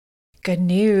Good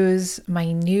news.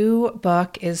 My new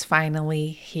book is finally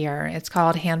here. It's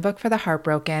called Handbook for the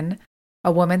Heartbroken,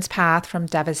 A Woman's Path from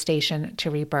Devastation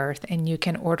to Rebirth, and you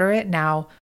can order it now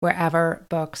wherever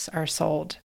books are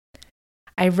sold.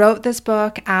 I wrote this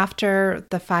book after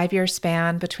the 5-year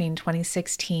span between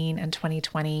 2016 and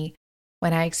 2020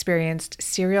 when I experienced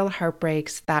serial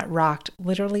heartbreaks that rocked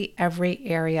literally every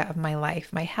area of my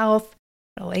life, my health,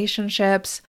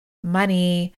 relationships,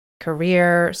 money,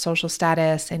 career, social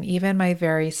status, and even my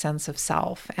very sense of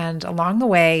self. And along the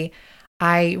way,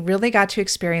 I really got to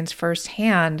experience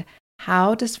firsthand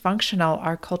how dysfunctional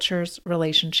our culture's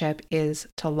relationship is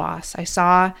to loss. I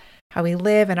saw how we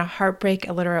live in a heartbreak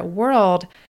illiterate world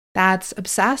that's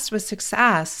obsessed with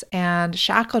success and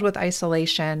shackled with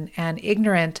isolation and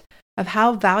ignorant of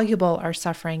how valuable our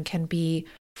suffering can be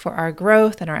for our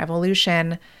growth and our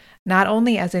evolution, not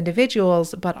only as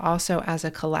individuals, but also as a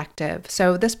collective.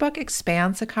 So this book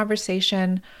expands the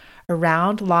conversation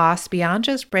around loss beyond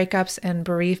just breakups and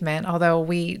bereavement, although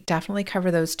we definitely cover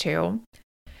those too,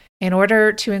 in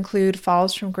order to include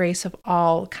falls from grace of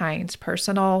all kinds,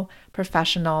 personal,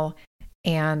 professional,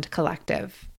 and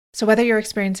collective. So whether you're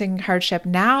experiencing hardship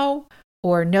now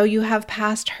or know you have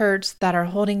past hurts that are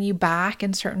holding you back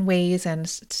in certain ways and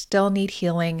still need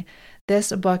healing,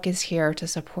 this book is here to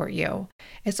support you.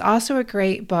 It's also a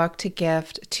great book to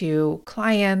gift to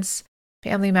clients,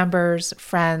 family members,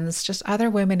 friends, just other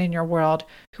women in your world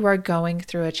who are going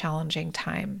through a challenging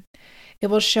time. It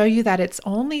will show you that it's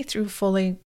only through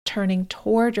fully turning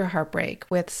toward your heartbreak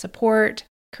with support,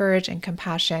 courage, and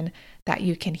compassion that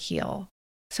you can heal.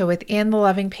 So within the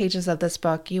loving pages of this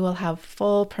book, you will have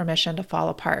full permission to fall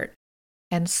apart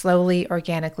and slowly,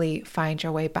 organically find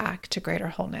your way back to greater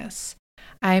wholeness.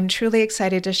 I'm truly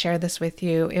excited to share this with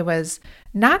you. It was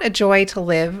not a joy to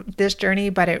live this journey,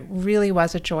 but it really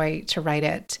was a joy to write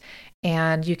it.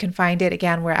 And you can find it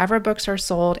again wherever books are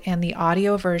sold, and the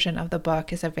audio version of the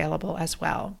book is available as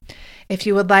well. If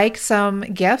you would like some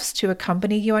gifts to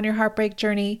accompany you on your heartbreak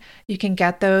journey, you can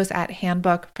get those at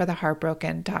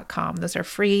handbookfortheheartbroken.com. Those are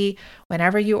free.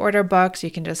 Whenever you order books, you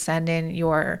can just send in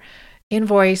your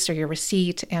invoice or your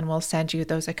receipt, and we'll send you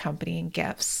those accompanying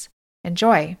gifts.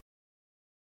 Enjoy.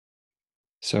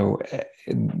 So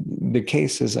the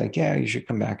case is like, yeah, you should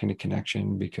come back into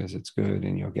connection because it's good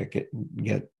and you'll get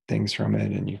things from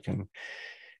it, and you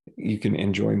can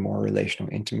enjoy more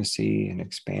relational intimacy and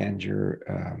expand your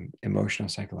emotional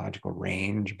psychological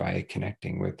range by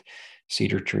connecting with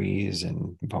cedar trees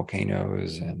and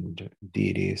volcanoes and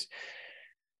deities.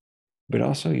 But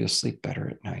also you'll sleep better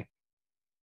at night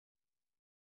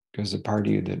because the part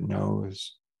of you that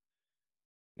knows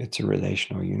it's a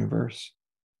relational universe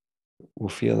will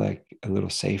feel like a little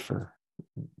safer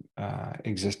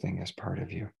existing as part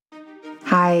of you.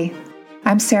 Hi,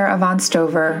 I'm Sarah Yvonne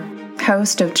Stover,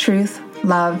 host of Truth,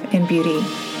 Love, and Beauty.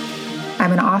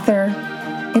 I'm an author,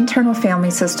 internal family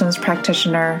systems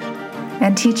practitioner,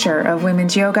 and teacher of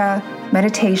women's yoga,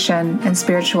 meditation, and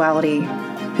spirituality,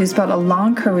 who's built a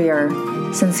long career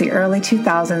since the early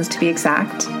 2000s to be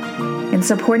exact, in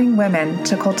supporting women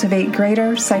to cultivate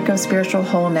greater psycho-spiritual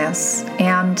wholeness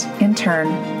and, in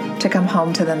turn, to come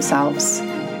home to themselves.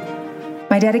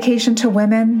 My dedication to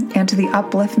women and to the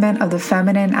upliftment of the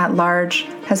feminine at large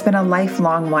has been a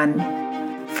lifelong one.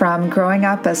 From growing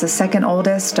up as the second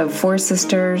oldest of 4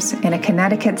 sisters in a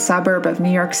Connecticut suburb of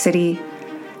New York City,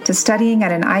 to studying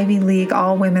at an Ivy League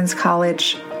all-women's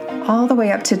college, all the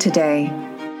way up to today.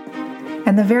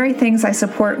 And the very things I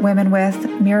support women with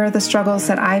mirror the struggles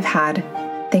that I've had.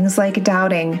 Things like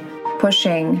doubting,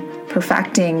 pushing,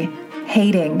 perfecting,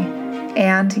 hating,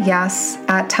 and yes,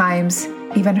 at times,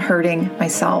 even hurting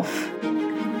myself.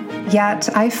 Yet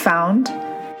I've found,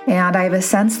 and I have a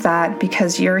sense that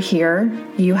because you're here,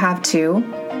 you have too,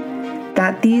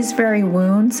 that these very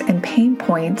wounds and pain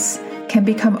points can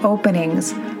become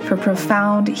openings for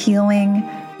profound healing,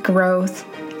 growth,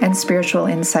 and spiritual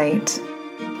insight.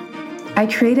 I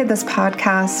created this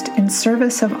podcast in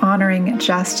service of honoring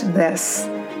just this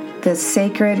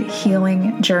sacred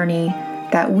healing journey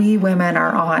that we women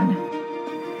are on.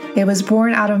 It was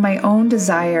born out of my own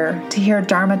desire to hear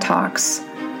Dharma talks,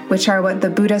 which are what the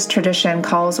Buddhist tradition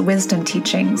calls wisdom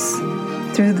teachings,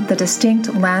 through the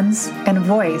distinct lens and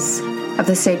voice of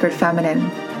the sacred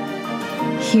feminine.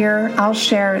 Here, I'll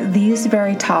share these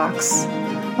very talks,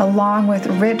 along with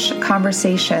rich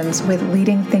conversations with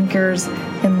leading thinkers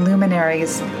and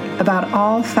luminaries about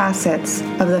all facets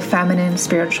of the feminine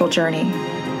spiritual journey.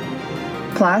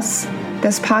 Plus,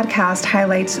 this podcast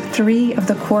highlights 3 of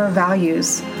the core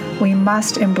values we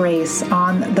must embrace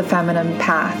on the feminine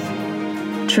path: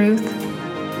 truth,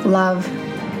 love,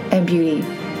 and beauty.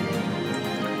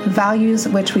 values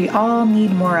which we all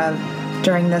need more of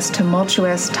during this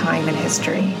tumultuous time in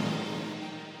history.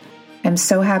 I'm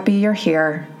so happy you're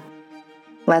here.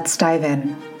 Let's dive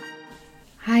in.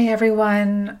 Hi,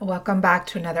 everyone. Welcome back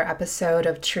to another episode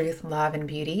of Truth, Love, and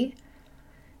Beauty.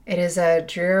 It is a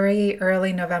dreary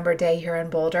early November day here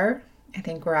in Boulder. I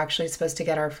think we're actually supposed to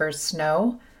get our first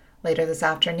snow later this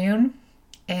afternoon.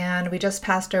 And we just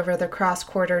passed over the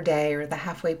cross-quarter day, or the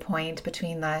halfway point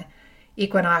between the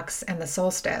equinox and the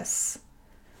solstice.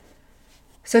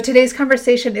 So today's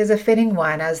conversation is a fitting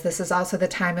one, as this is also the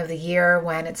time of the year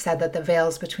when it's said that the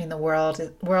veils between the worlds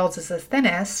is the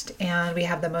thinnest and we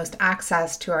have the most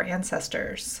access to our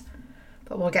ancestors.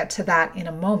 But we'll get to that in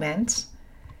a moment.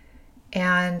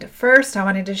 And first, I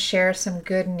wanted to share some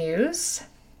good news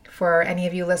for any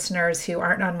of you listeners who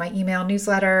aren't on my email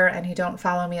newsletter and who don't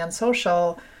follow me on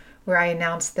social, where I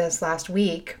announced this last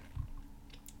week.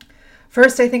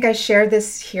 First, I think I shared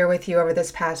this here with you over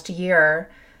this past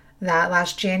year, that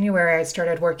last January I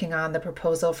started working on the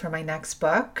proposal for my next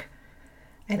book.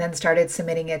 I then started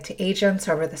submitting it to agents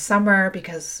over the summer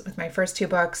because with my first two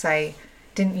books I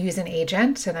didn't use an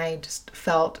agent, and I just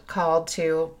felt called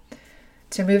to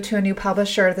move to a new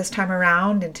publisher this time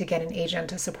around and to get an agent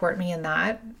to support me in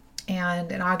that.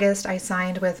 And in August, I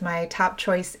signed with my top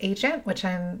choice agent, which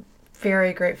I'm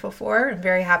very grateful for and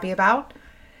very happy about.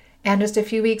 And just a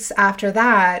few weeks after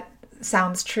that,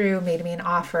 Sounds True made me an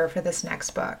offer for this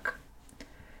next book.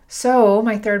 So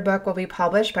my third book will be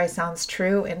published by Sounds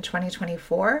True in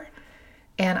 2024.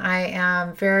 And I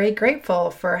am very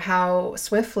grateful for how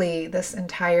swiftly this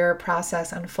entire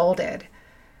process unfolded.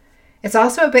 It's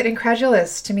also a bit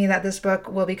incredulous to me that this book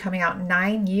will be coming out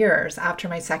 9 years after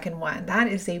my second one. That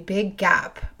is a big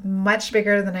gap, much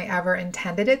bigger than I ever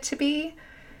intended it to be.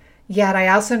 Yet I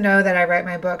also know that I write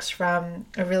my books from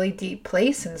a really deep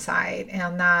place inside,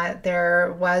 and that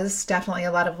there was definitely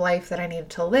a lot of life that I needed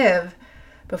to live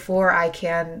before I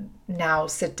can now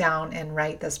sit down and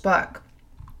write this book.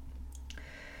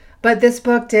 But this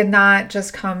book did not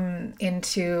just come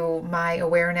into my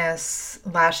awareness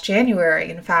last January.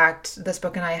 In fact, this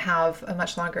book and I have a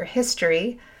much longer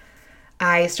history.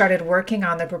 I started working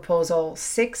on the proposal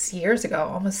 6 years ago,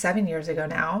 almost 7 years ago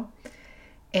now.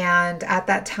 And at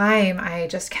that time, I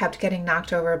just kept getting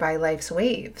knocked over by life's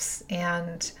waves.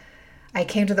 And I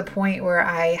came to the point where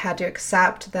I had to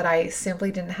accept that I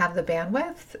simply didn't have the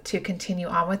bandwidth to continue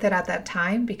on with it at that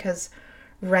time, because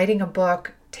writing a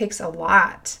book takes a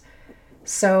lot.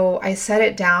 So I set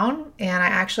it down, and I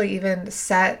actually even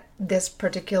set this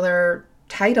particular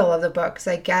title of the book, because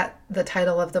I get the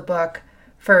title of the book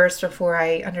first before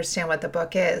I understand what the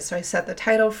book is. So I set the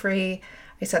title free.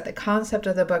 I set the concept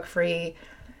of the book free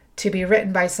to be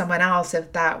written by someone else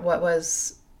if that what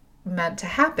was meant to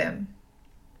happen.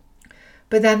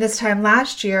 But then this time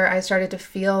last year, I started to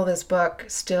feel this book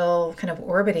still kind of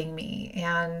orbiting me,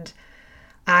 and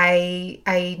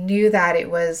I knew that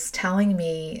it was telling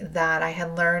me that I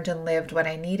had learned and lived what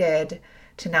I needed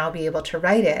to now be able to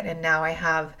write it. And now I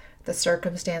have the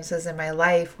circumstances in my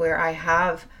life where I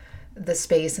have the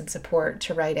space and support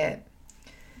to write it.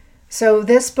 So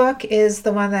this book is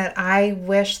the one that I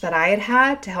wish that I had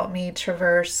had to help me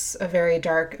traverse a very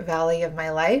dark valley of my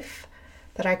life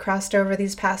that I crossed over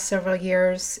these past several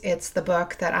years. It's the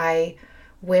book that I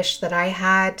wish that I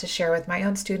had to share with my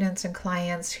own students and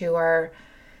clients who are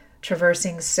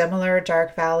traversing similar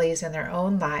dark valleys in their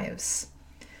own lives.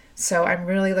 So I'm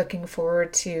really looking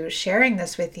forward to sharing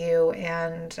this with you,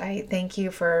 and I thank you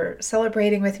for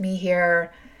celebrating with me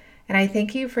here, and I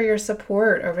thank you for your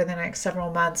support over the next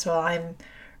several months while I'm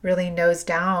really nose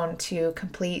down to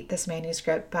complete this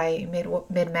manuscript by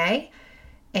mid-May.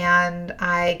 And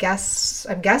I'm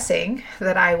guessing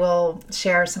that I will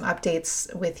share some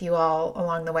updates with you all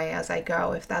along the way as I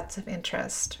go, if that's of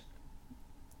interest.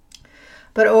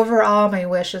 But overall, my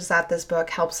wish is that this book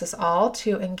helps us all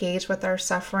to engage with our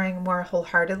suffering more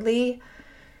wholeheartedly,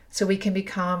 so we can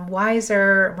become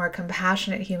wiser, more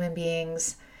compassionate human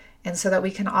beings, and so that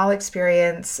we can all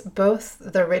experience both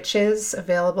the riches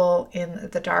available in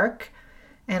the dark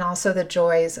and also the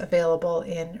joys available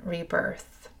in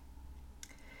rebirth.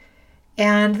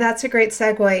 And that's a great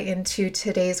segue into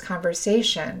today's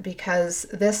conversation, because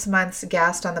this month's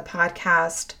guest on the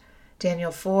podcast,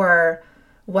 Daniel Foor,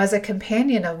 was a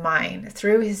companion of mine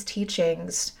through his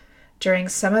teachings during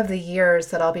some of the years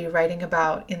that I'll be writing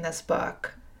about in this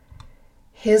book.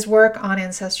 His work on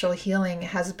ancestral healing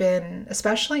has been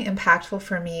especially impactful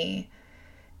for me,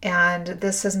 and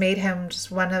this has made him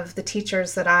just one of the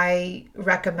teachers that I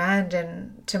recommend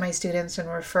and to my students and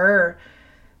refer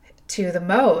to the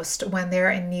most when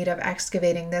they're in need of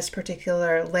excavating this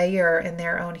particular layer in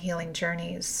their own healing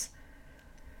journeys.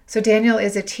 So, Daniel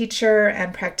is a teacher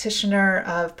and practitioner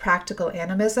of practical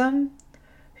animism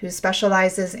who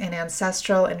specializes in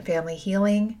ancestral and family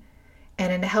healing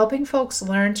and in helping folks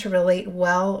learn to relate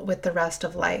well with the rest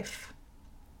of life.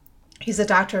 He's a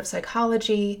doctor of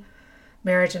psychology,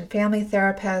 marriage and family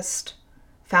therapist,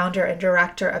 founder and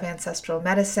director of Ancestral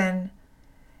Medicine,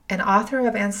 and author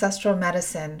of Ancestral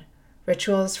Medicine,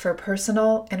 Rituals for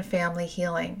Personal and Family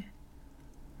Healing.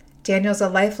 Daniel's a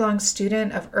lifelong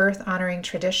student of earth-honoring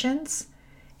traditions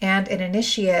and an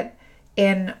initiate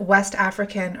in West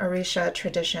African Orisha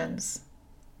traditions.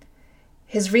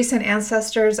 His recent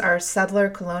ancestors are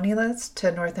settler colonialists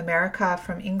to North America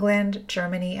from England,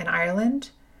 Germany, and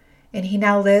Ireland, and he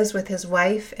now lives with his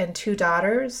wife and 2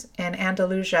 daughters in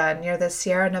Andalusia near the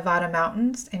Sierra Nevada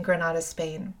mountains in Granada,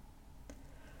 Spain.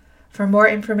 For more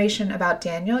information about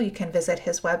Daniel, you can visit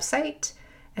his website,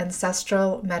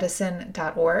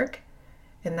 ancestralmedicine.org,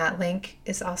 and that link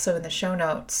is also in the show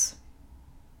notes.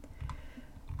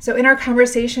 So in our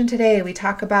conversation today, we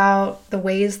talk about the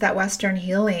ways that Western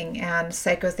healing and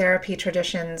psychotherapy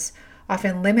traditions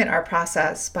often limit our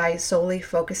process by solely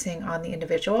focusing on the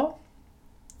individual.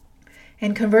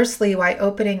 And conversely, why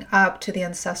opening up to the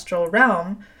ancestral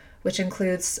realm, which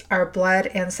includes our blood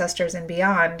ancestors and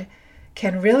beyond,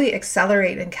 can really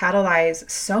accelerate and catalyze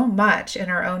so much in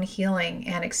our own healing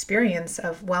and experience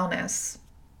of wellness.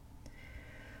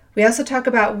 We also talk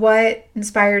about what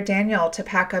inspired Daniel to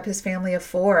pack up his family of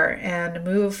 4 and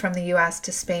move from the US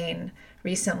to Spain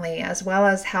recently, as well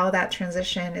as how that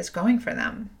transition is going for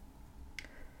them.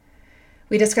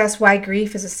 We discuss why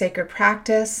grief is a sacred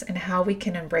practice and how we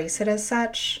can embrace it as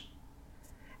such,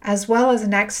 as well as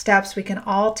next steps we can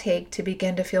all take to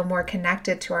begin to feel more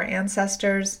connected to our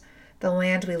ancestors, the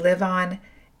land we live on,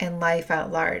 and life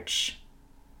at large.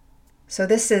 So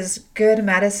this is good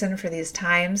medicine for these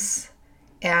times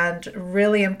and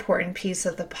really important piece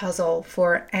of the puzzle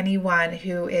for anyone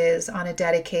who is on a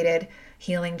dedicated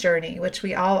healing journey, which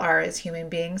we all are as human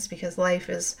beings because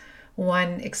life is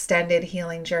one extended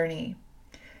healing journey.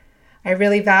 I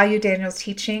really value Daniel's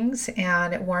teachings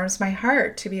and it warms my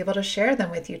heart to be able to share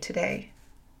them with you today.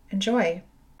 Enjoy.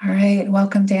 All right,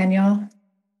 welcome, Daniel.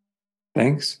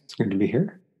 Thanks. It's good to be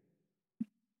here.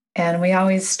 And we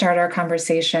always start our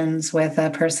conversations with a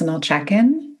personal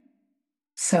check-in.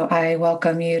 So I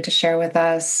welcome you to share with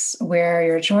us where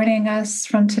you're joining us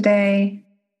from today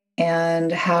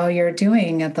and how you're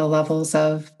doing at the levels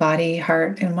of body,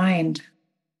 heart, and mind.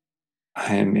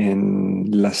 I'm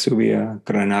in La Subia,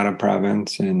 Granada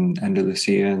province in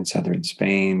Andalusia in southern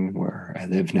Spain, where I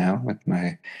live now with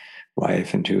my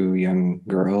wife and 2 young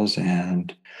girls,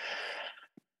 and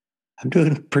I'm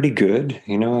doing pretty good.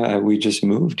 We just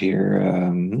moved here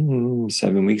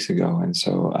 7 weeks ago, and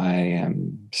so I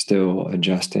am still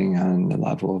adjusting on the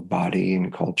level of body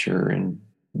and culture and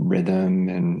rhythm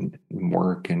and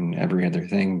work and every other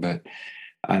thing. But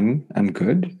I'm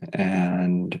good,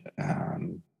 and I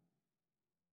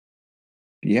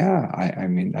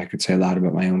mean, I could say a lot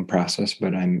about my own process,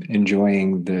 but I'm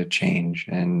enjoying the change,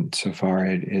 and so far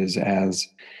it is as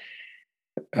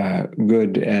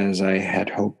good as I had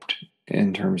hoped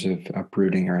in terms of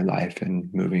uprooting our life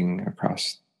and moving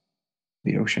across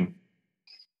the ocean.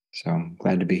 So I'm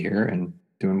glad to be here and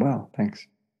doing well. Thanks.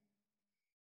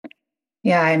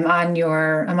 Yeah, I'm on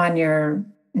your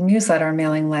newsletter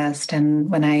mailing list, and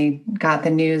when I got the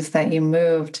news that you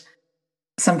moved,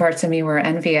 some parts of me were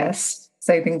envious.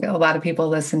 So I think a lot of people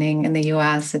listening in the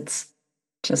US, it's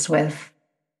just with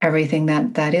everything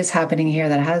that is happening here,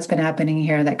 that has been happening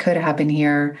here, that could happen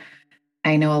here.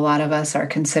 I know a lot of us are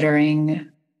considering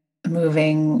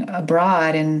moving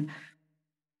abroad, and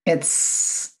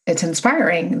it's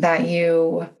inspiring that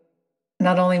you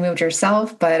not only moved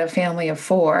yourself, but a family of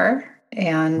 4.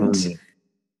 And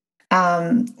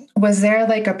was there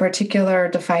like a particular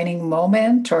defining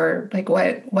moment, or like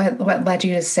what led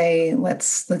you to say,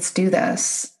 let's do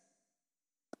this?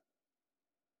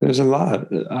 There's a lot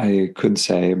I could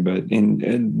say, but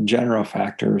in general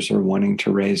factors are wanting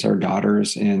to raise our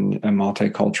daughters in a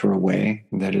multicultural way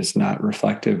that is not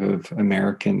reflective of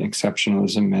American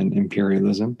exceptionalism and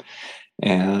imperialism,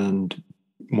 and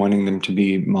wanting them to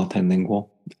be multilingual,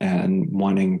 and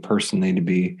wanting personally to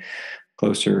be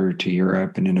closer to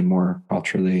Europe and in a more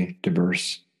culturally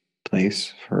diverse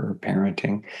place for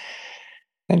parenting,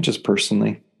 and just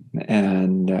personally.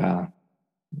 And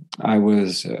I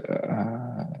was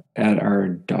at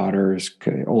our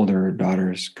older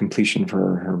daughter's completion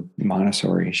for her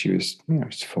Montessori. She was,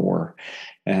 was 4,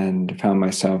 and found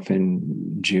myself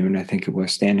in June, I think it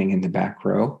was, standing in the back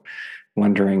row,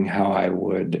 wondering how I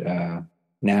would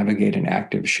navigate an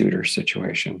active shooter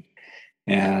situation.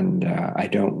 And I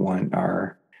don't want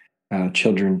our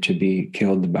children to be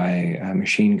killed by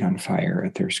machine gun fire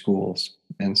at their schools.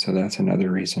 And so that's another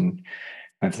reason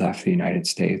I've left the United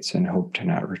States and hope to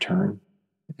not return.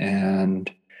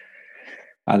 And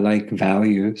I like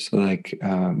values like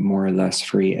more or less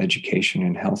free education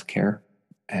and healthcare.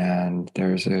 And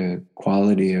there's a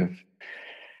quality of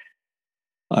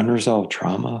unresolved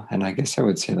trauma, and I guess I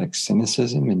would say like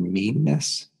cynicism and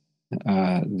meanness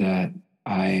that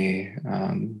I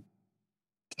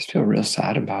just feel real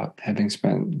sad about, having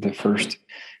spent the first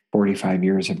 45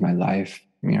 years of my life,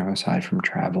 aside from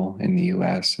travel in the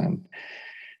US. And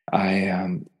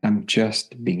I'm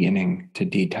just beginning to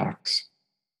detox.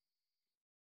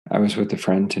 I was with a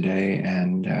friend today,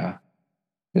 and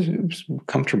it was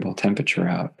comfortable temperature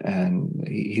out, and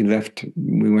he left.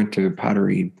 We went to a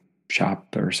pottery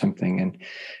shop or something, and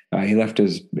he left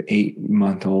his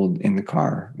 8-month-old in the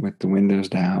car with the windows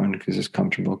down because it's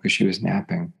comfortable, because she was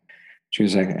napping. She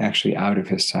was like actually out of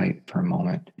his sight for a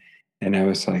moment. And I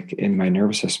was like, in my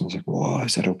nervous system, I was like, whoa,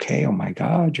 is that okay? Oh my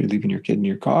God, you're leaving your kid in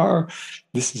your car.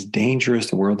 This is dangerous.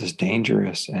 The world is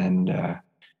dangerous. And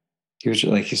he was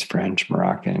just like, he's French,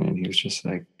 Moroccan. And he was just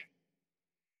like,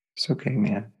 it's okay,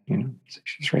 man.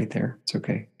 She's right there. It's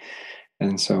okay.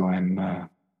 And so I'm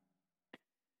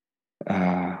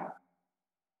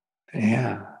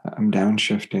I'm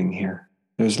downshifting here.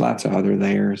 There's lots of other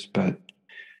layers, but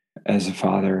as a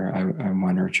father, I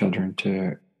want our children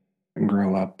to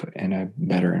grow up in a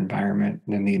better environment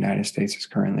than the United States is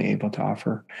currently able to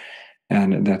offer.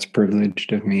 And that's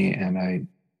privileged of me, and I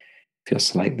feel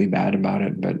slightly bad about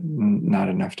it, but not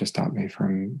enough to stop me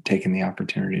from taking the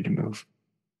opportunity to move.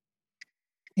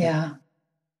 Yeah,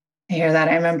 I hear that.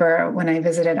 I remember when I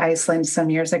visited Iceland some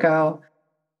years ago,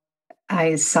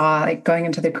 I saw, like, going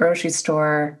into the grocery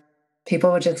store,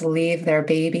 people would just leave their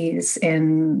babies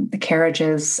in the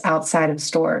carriages outside of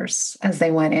stores as they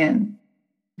went in,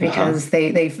 because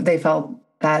they felt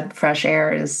that fresh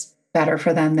air is better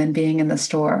for them than being in the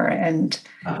store, and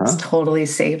it's totally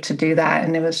safe to do that.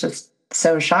 And it was just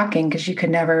so shocking, because you could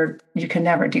never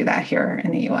do that here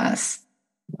in the US.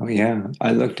 Oh yeah,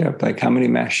 I looked up like how many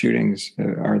mass shootings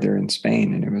are there in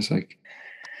Spain, and it was like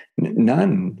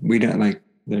none. We don't like.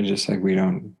 They're just like, we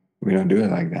don't do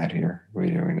it like that here. We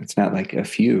do, and it's not like a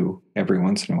few every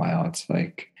once in a while. It's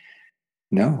like,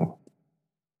 no,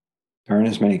 there aren't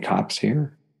as many cops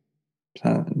here.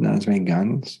 Not as many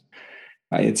guns.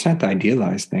 It's not the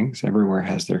idealized things. Everywhere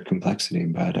has their complexity,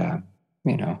 but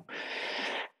you know.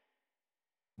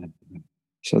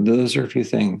 So those are a few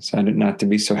things. I did not to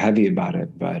be so heavy about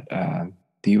it, but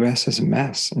the U.S. is a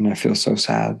mess, and I feel so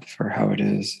sad for how it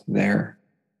is there,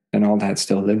 and all that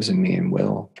still lives in me and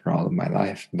will for all of my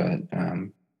life. But I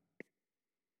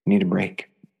need a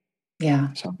break.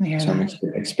 Yeah, So I'm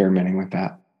experimenting with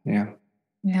that. Yeah.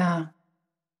 Yeah.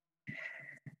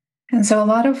 And so a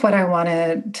lot of what I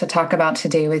wanted to talk about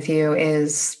today with you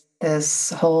is this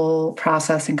whole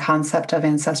process and concept of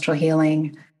ancestral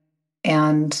healing.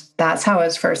 And that's how I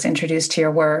was first introduced to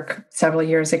your work several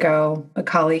years ago. A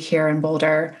colleague here in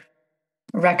Boulder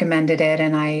recommended it,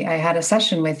 and I had a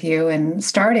session with you and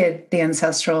started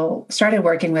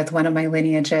working with one of my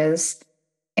lineages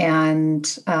and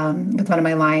with one of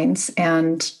my lines,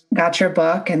 and got your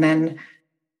book, and then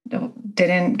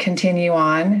didn't continue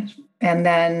on. And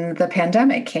then the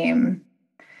pandemic came,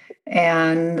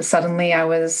 and suddenly I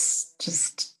was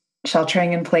just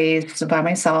sheltering in place by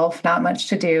myself, not much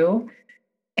to do.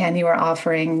 And you were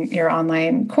offering your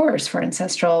online course for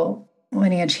ancestral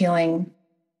lineage healing.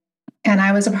 And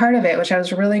I was a part of it, which I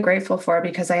was really grateful for,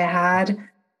 because I had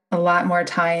a lot more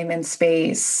time and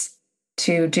space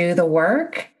to do the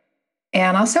work,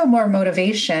 and also more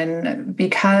motivation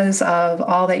because of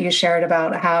all that you shared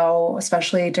about how,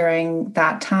 especially during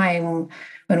that time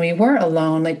when we were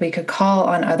alone, like, we could call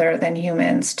on other than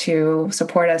humans to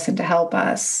support us and to help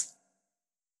us.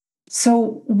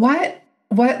 So what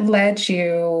led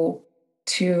you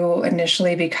to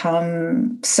initially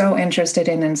become so interested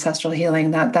in ancestral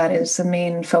healing that is one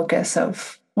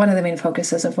of the main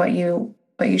focuses of what you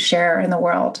share in the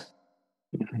world?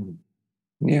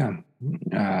 Yeah.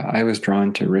 I was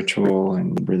drawn to ritual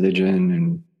and religion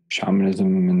and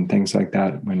shamanism and things like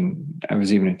that when I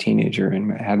was even a teenager,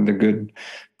 and I had the good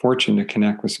fortune to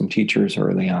connect with some teachers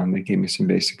early on. They gave me some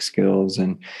basic skills,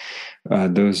 and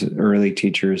those early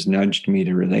teachers nudged me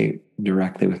to relate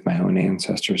directly with my own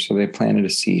ancestors. So they planted a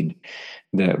seed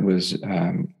that was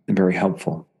very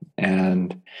helpful.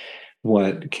 And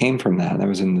what came from that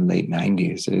was in the late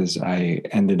 90s, is I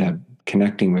ended up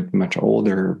connecting with much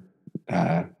older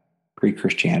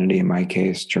pre-Christianity, in my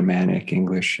case, Germanic,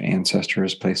 English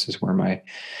ancestors, places where my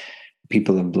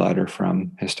people of blood are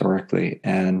from historically.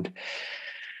 And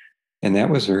And that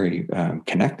was very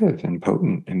connective and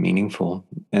potent and meaningful.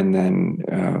 And then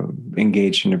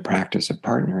engaged in a practice of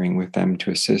partnering with them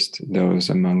to assist those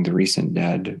among the recent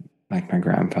dead, like my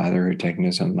grandfather who had taken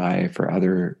his own life, or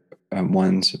other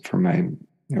ones from my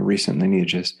recent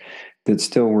lineages that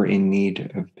still were in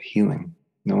need of healing.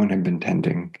 No one had been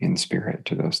tending in spirit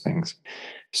to those things.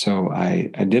 So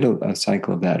I did a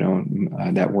cycle of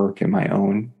that work in my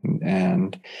own,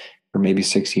 and for maybe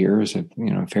 6 years,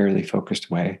 fairly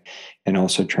focused way, and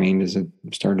also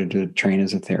started to train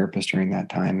as a therapist during that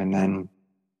time, and then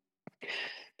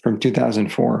from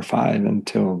 2004 or five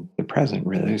until the present,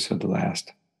 really. So the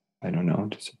last, I don't know,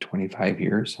 just 25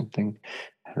 years, something.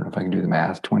 I don't know if I can do the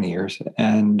math. 20 years,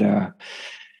 and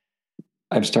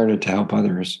I've started to help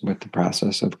others with the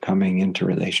process of coming into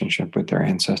relationship with their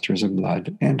ancestors of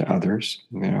blood and others.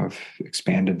 I've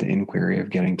expanded the inquiry of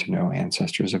getting to know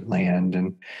ancestors of land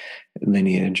and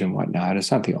lineage and whatnot.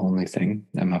 It's not the only thing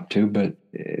I'm up to, but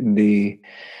the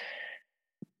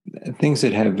things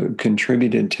that have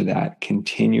contributed to that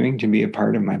continuing to be a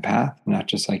part of my path, not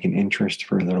just like an interest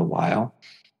for a little while.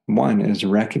 One is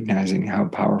recognizing how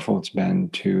powerful it's been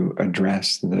to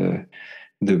address the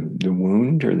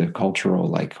wound or the cultural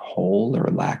like hole or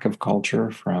lack of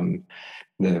culture from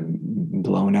the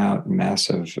blown out mess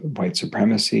of white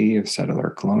supremacy, of settler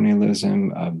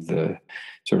colonialism, of the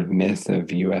sort of myth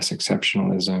of US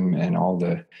exceptionalism, and all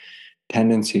the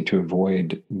tendency to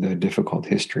avoid the difficult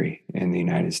history in the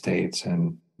United States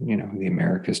and the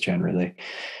Americas generally.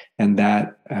 And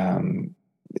that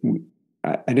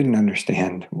I didn't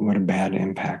understand what a bad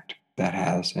impact that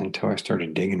has until I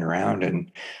started digging around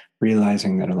and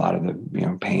realizing that a lot of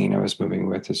the pain I was moving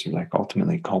with is like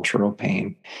ultimately cultural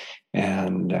pain.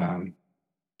 And I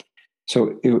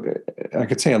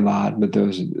could say a lot, but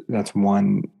that's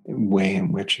one way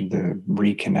in which the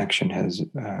reconnection has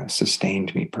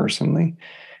sustained me personally.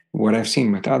 What I've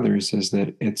seen with others is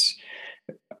that it's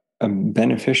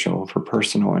beneficial for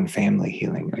personal and family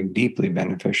healing, like deeply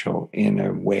beneficial in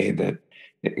a way that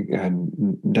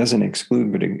doesn't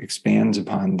exclude, but it expands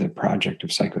upon the project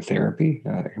of psychotherapy.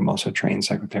 I'm also a trained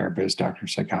psychotherapist, doctor of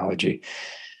psychology,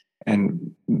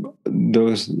 and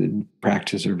those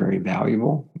practices are very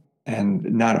valuable. And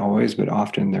not always, but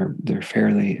often they're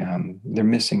fairly they're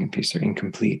missing a piece. They're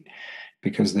incomplete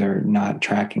because they're not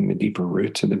tracking the deeper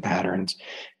roots of the patterns,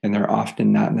 and they're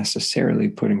often not necessarily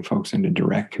putting folks into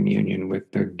direct communion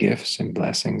with the gifts and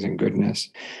blessings and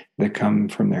goodness that come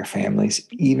from their families,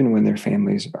 even when their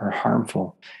families are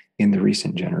harmful in the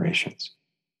recent generations.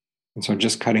 And so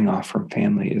just cutting off from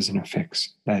family isn't a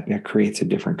fix. That creates a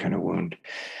different kind of wound.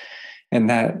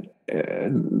 And that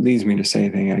leads me to say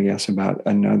a thing, I guess, about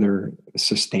another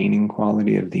sustaining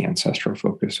quality of the ancestral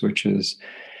focus, which is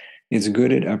it's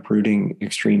good at uprooting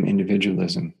extreme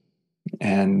individualism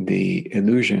and the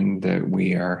illusion that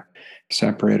we are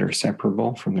separate or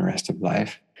separable from the rest of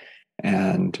life.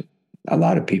 And a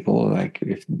lot of people, like,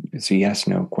 if it's a yes,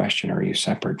 no question, are you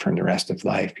separate from the rest of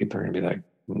life? People are going to be like,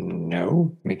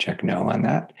 no, let me check no on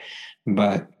that.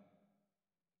 But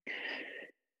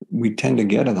we tend to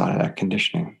get a lot of that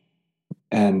conditioning,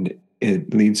 and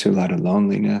it leads to a lot of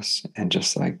loneliness and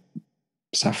just like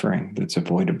suffering that's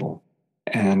avoidable.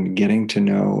 And getting to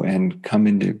know and come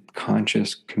into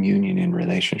conscious communion in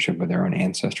relationship with our own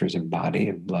ancestors of body,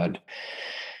 of blood,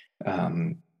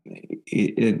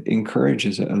 it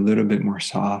encourages a little bit more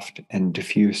soft and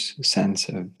diffuse sense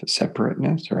of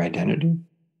separateness or identity.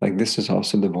 Like, this is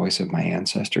also the voice of my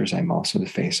ancestors. I'm also the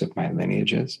face of my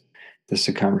lineages. This is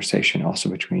a conversation also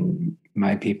between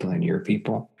my people and your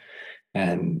people,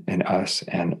 and us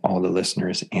and all the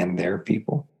listeners and their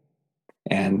people,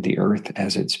 and the earth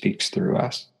as it speaks through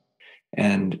us.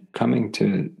 And coming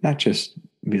to not just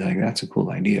be like, that's a cool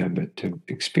idea, but to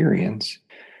experience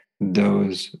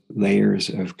those layers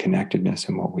of connectedness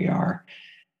in what we are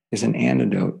is an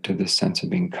antidote to this sense of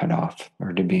being cut off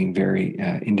or to being very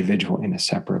individual in a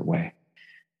separate way.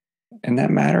 And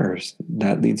that matters.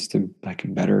 That leads to like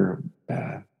better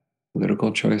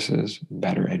political choices,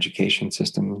 better education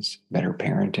systems, better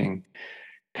parenting,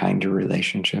 kinder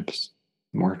relationships,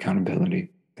 more accountability,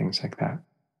 things like that.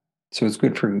 So it's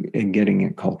good for getting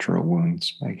at cultural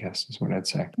wounds, I guess, is what I'd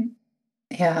say.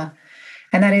 Yeah.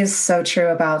 And that is so true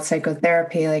about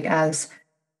psychotherapy. Like, as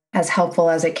helpful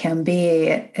as it can be,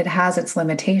 it has its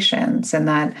limitations, and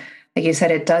that, like you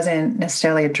said, it doesn't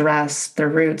necessarily address the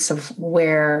roots of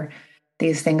where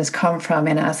these things come from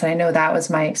in us. And I know that was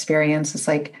my experience. It's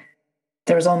like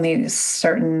there was only a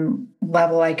certain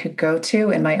level I could go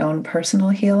to in my own personal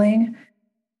healing,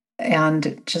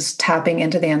 and just tapping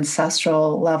into the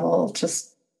ancestral level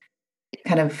just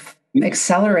kind of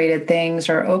accelerated things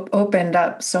or opened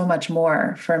up so much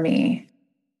more for me.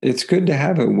 It's good to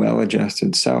have a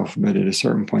well-adjusted self, but at a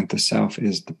certain point, the self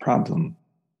is the problem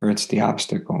or it's the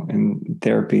obstacle. And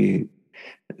therapy,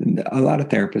 a lot of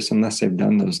therapists, unless they've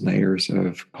done those layers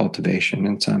of cultivation,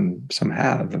 and some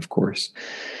have, of course,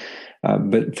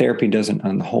 but therapy doesn't,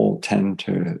 on the whole, tend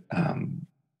to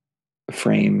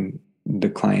frame the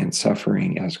client's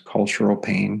suffering as cultural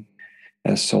pain,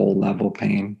 as soul level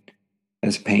pain,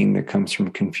 as pain that comes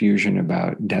from confusion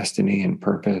about destiny and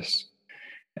purpose,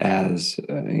 as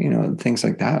things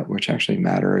like that, which actually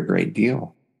matter a great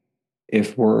deal.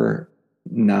 If we're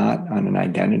not on an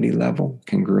identity level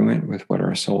congruent with what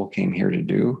our soul came here to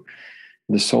do,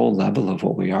 the soul level of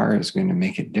what we are is going to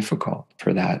make it difficult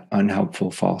for that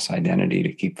unhelpful false identity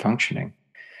to keep functioning.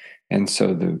 And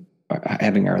so the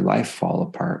having our life fall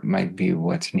apart might be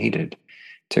what's needed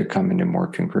to come into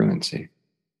more congruency.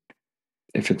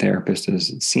 If a therapist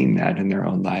has seen that in their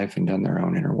own life and done their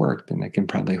own inner work, then they can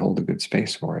probably hold a good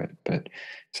space for it. But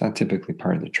it's not typically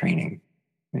part of the training.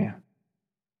 Yeah.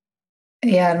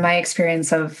 Yeah, and my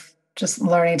experience of just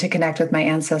learning to connect with my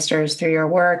ancestors through your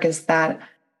work is that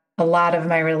a lot of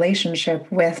my relationship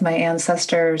with my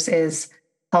ancestors is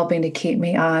helping to keep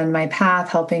me on my path,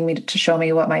 helping me to show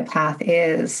me what my path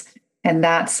is. And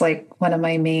that's like one of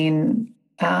my main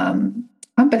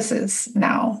compasses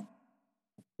now,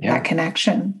 that Yeah.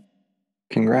 connection.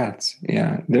 Congrats.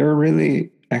 Yeah. They're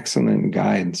really excellent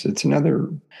guides. It's another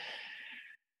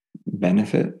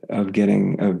benefit of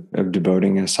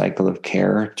devoting a cycle of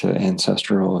care to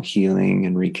ancestral healing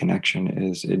and reconnection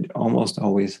is it almost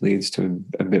always leads to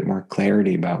a bit more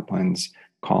clarity about one's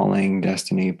calling,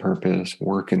 destiny, purpose,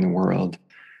 work in the world,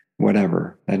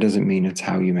 whatever. That doesn't mean it's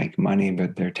how you make money,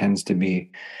 but there tends to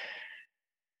be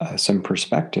some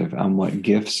perspective on what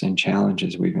gifts and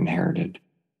challenges we've inherited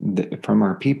from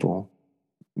our people.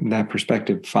 That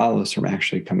perspective follows from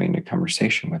actually coming into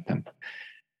conversation with them.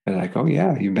 They're like, oh,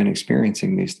 yeah, you've been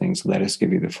experiencing these things. Let us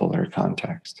give you the fuller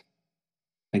context.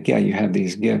 Like, yeah, you have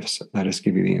these gifts. Let us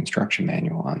give you the instruction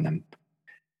manual on them.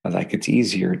 But like, it's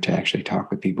easier to actually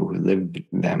talk with people who lived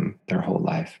them their whole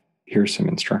life. Here's some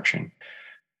instruction.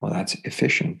 Well, that's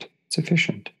efficient. It's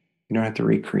efficient. You don't have to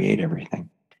recreate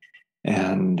everything.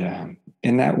 And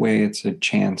in that way, it's a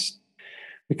chance.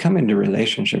 We come into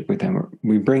relationship with them.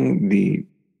 We bring the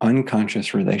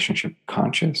unconscious relationship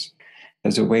conscious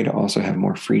as a way to also have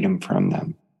more freedom from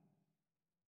them.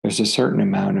 There's a certain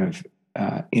amount of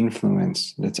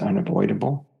influence that's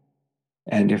unavoidable.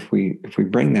 And if we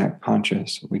bring that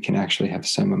conscious, we can actually have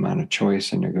some amount of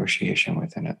choice and negotiation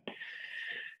within it.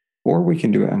 Or we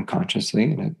can do it unconsciously,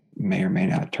 and it may or may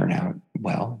not turn out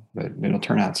well, but it'll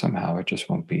turn out somehow. It just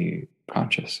won't be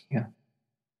conscious. Yeah.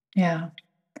 Yeah.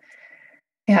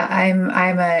 Yeah,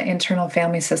 I'm an internal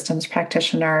family systems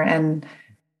practitioner, and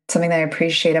something that I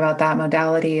appreciate about that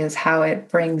modality is how it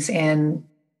brings in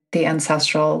the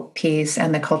ancestral piece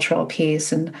and the cultural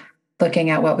piece and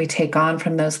looking at what we take on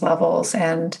from those levels.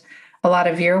 And a lot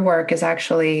of your work is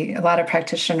actually, a lot of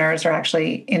practitioners are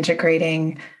actually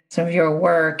integrating some of your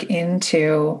work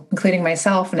into, including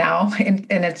myself now, and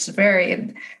it's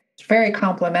very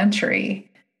complementary.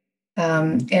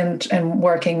 And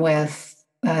working with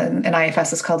an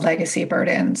IFS is called legacy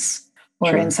burdens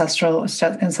or Sure.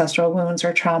 ancestral wounds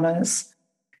or traumas.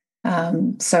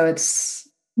 So it's,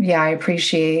 yeah, I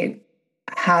appreciate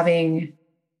having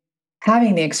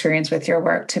the experience with your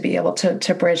work to be able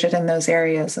to bridge it in those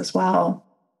areas as well.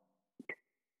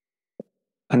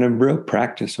 On a real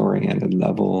practice oriented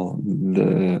level,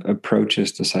 the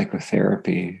approaches to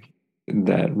psychotherapy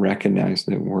that recognize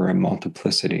that we're a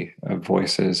multiplicity of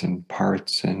voices and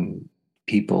parts and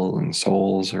people and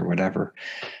souls or whatever,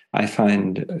 I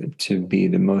find to be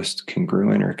the most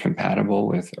congruent or compatible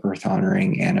with earth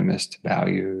honoring animist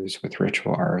values, with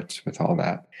ritual arts, with all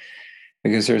that.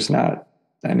 Because there's not,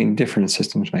 I mean, different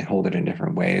systems might hold it in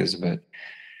different ways, but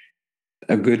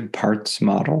a good parts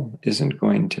model isn't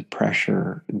going to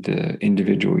pressure the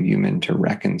individual human to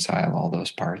reconcile all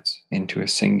those parts into a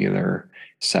singular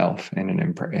self in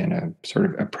a sort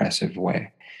of oppressive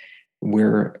way.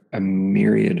 We're a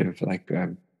myriad of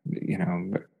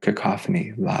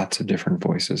cacophony, lots of different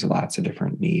voices, lots of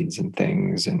different needs and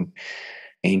things, and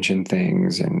ancient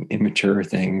things and immature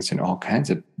things, and all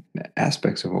kinds of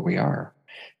aspects of what we are.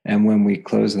 And when we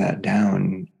close that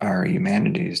down, our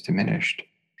humanity is diminished.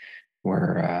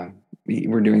 We're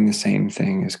doing the same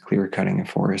thing as clear cutting a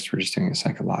forest. We're just doing it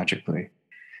psychologically.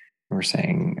 We're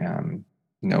saying,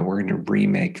 no, we're going to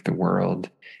remake the world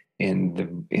in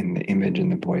the image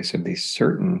and the voice of these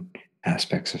certain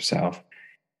aspects of self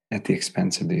at the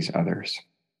expense of these others.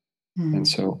 And Mm.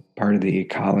 so part of the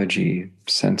ecology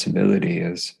sensibility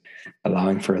is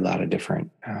allowing for a lot of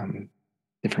different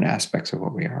aspects of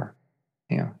what we are.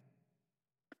 Yeah.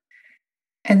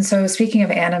 And so, speaking of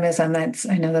animism,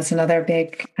 I know that's another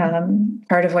big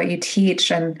part of what you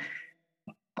teach, and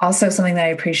also something that I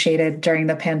appreciated during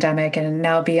the pandemic and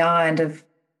now beyond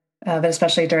but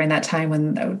especially during that time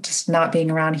when just not being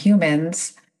around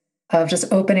humans, of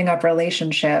just opening up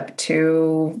relationship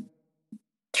to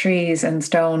trees and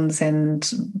stones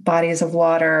and bodies of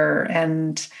water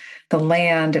and the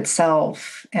land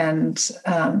itself. And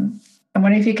I'm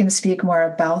wondering if you can speak more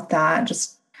about that,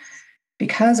 just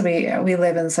because we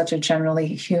live in such a generally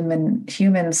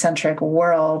human centric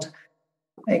world.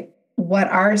 Like, what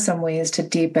are some ways to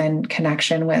deepen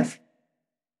connection with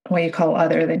what you call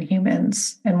other than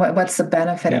humans, and what's the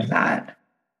benefit Yeah. of that?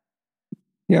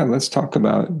 Yeah. Let's talk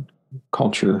about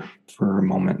culture for a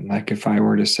moment. Like if I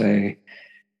were to say,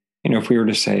 if we were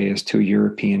to say as two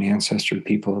European ancestral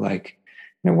people, like,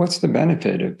 what's the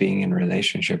benefit of being in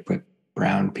relationship with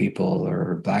brown people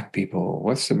or black people?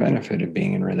 What's the benefit of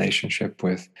being in relationship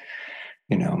with,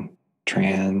 you know,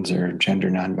 trans or gender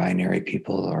non-binary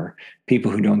people or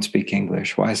people who don't speak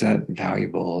English? Why is that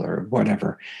valuable or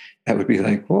whatever? That would be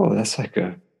like, whoa, that's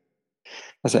an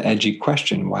edgy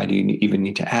question. Why do you even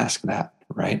need to ask that,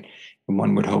 right? And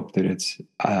one would hope that it's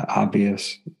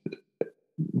obvious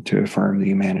to affirm the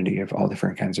humanity of all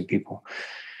different kinds of people.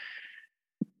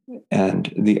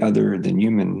 And the other than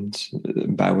humans,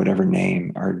 by whatever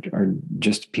name, are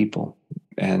just people.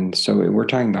 And so we're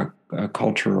talking about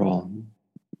cultural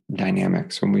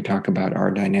dynamics when we talk about our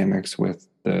dynamics with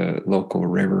the local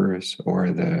rivers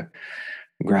or the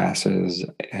grasses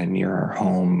near our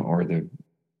home or the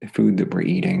food that we're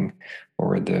eating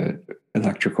or the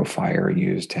electrical fire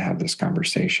used to have this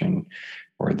conversation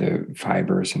or the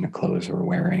fibers in the clothes we're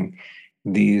wearing.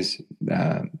 These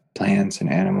plants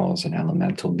and animals and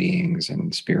elemental beings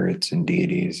and spirits and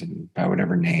deities and by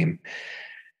whatever name,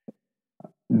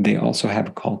 they also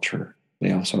have culture.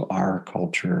 They also are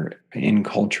culture,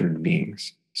 encultured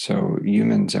beings. So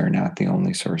humans are not the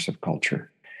only source of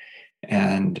culture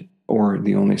and or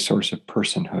the only source of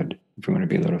personhood, if we want to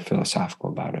be a little philosophical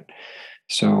about it.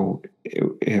 So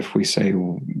if we say,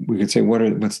 we could say,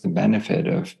 what's the benefit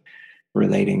of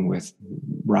relating with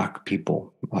rock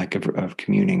people, like of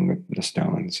communing with the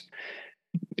stones?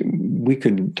 We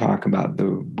could talk about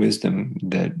the wisdom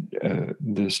that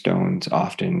the stones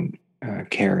often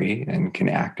carry and can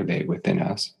activate within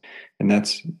us, and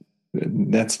that's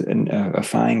a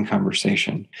fine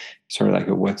conversation, sort of like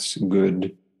what's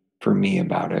good for me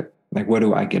about it, like what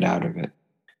do I get out of it?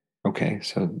 Okay,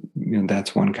 so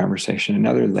that's one conversation.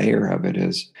 Another layer of it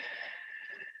is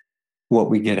what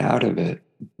we get out of it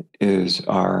is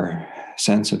our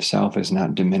sense of self is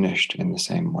not diminished in the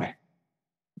same way.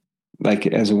 Like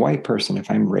as a white person, if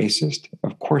I'm racist,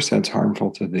 of course that's harmful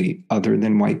to the other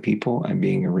than white people. I'm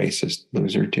being a racist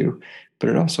loser too, but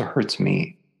it also hurts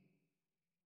me.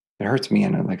 It hurts me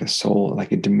in like a soul,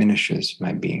 like it diminishes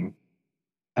my being.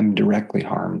 I'm directly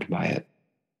harmed by it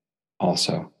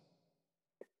also.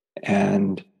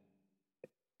 And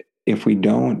if we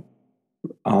don't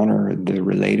honor the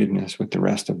relatedness with the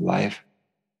rest of life,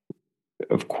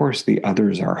 of course, the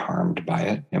others are harmed by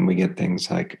it. And we get things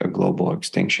like a global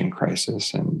extinction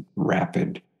crisis and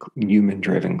rapid human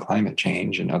driven climate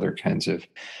change and other kinds of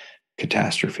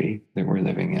catastrophe that we're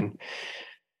living in.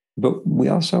 But we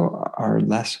also are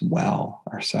less well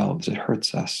ourselves. It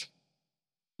hurts us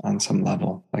on some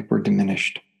level, like we're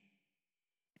diminished.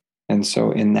 And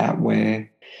so, in that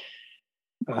way,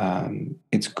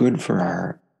 it's good for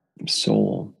our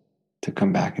soul to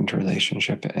come back into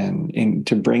relationship and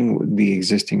to bring the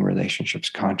existing relationships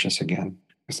conscious again.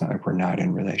 It's not like we're not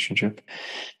in relationship.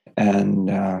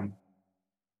 And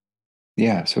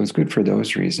yeah, so it's good for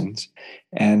those reasons.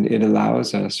 And it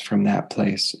allows us from that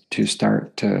place to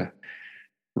start to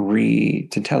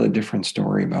tell a different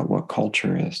story about what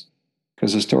culture is.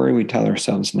 Because the story we tell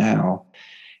ourselves now,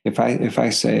 if I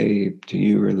say to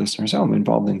you or listeners, oh, I'm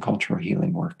involved in cultural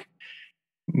healing work,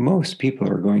 most people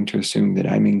are going to assume that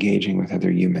I'm engaging with other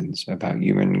humans about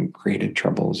human created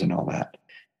troubles and all that.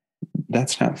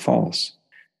 That's not false.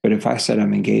 But if I said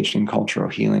I'm engaged in cultural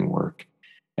healing work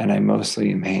and I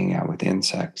mostly am hanging out with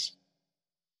insects,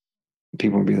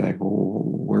 people would be like, well,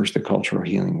 where's the cultural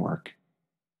healing work?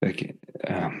 Like,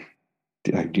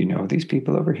 do you know these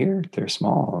people over here? They're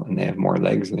small and they have more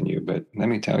legs than you, but let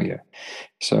me tell you.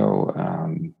 So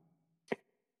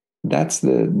that's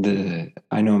the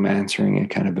I know I'm answering a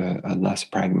kind of a less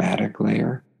pragmatic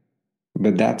layer,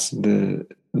 but that's the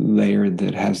layer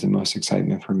that has the most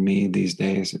excitement for me these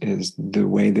days is the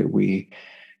way that we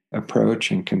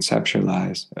approach and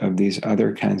conceptualize of these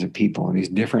other kinds of people, these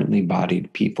differently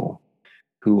bodied people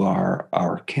who are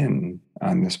our kin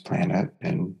on this planet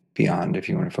and beyond, if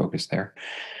you want to focus there,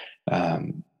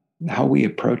 how we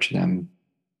approach them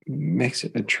makes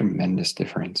a tremendous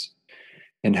difference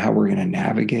in how we're going to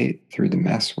navigate through the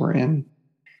mess we're in,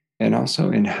 and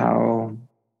also in how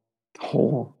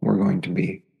whole we're going to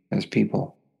be as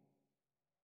people.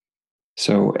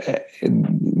 So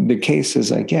the case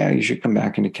is like, yeah, you should come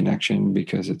back into connection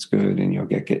because it's good, and you'll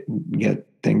get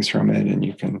things from it, and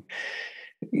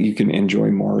you can enjoy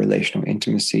more relational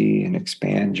intimacy and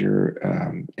expand your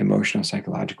emotional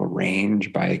psychological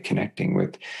range by connecting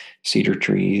with cedar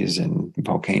trees and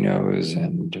volcanoes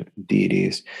and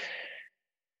deities.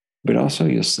 But also,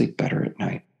 you'll sleep better at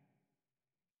night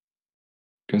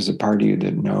because the part of you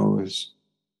that knows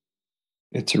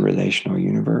it's a relational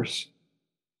universe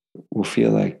will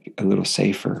feel like a little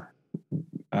safer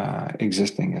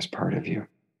existing as part of you.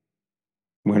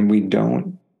 When we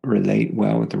don't relate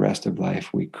well with the rest of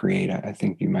life, we create, I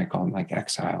think you might call them like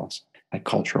exiles, like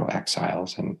cultural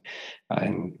exiles, and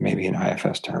maybe in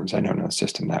IFS terms, I don't know the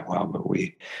system that well, but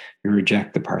we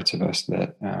reject the parts of us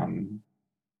that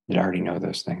already know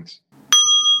those things.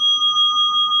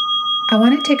 I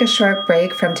want to take a short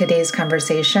break from today's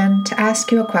conversation to ask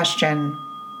you a question.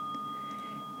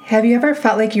 Have you ever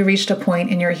felt like you reached a point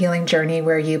in your healing journey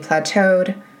where you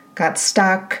plateaued, got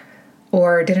stuck,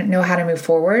 or didn't know how to move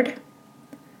forward?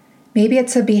 Maybe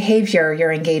it's a behavior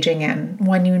you're engaging in,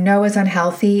 one you know is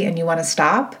unhealthy and you want to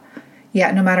stop,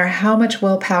 yet no matter how much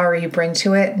willpower you bring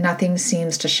to it, nothing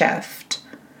seems to shift.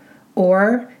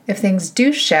 Or if things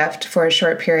do shift for a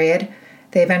short period,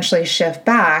 they eventually shift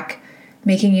back,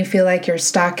 making you feel like you're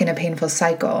stuck in a painful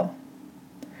cycle.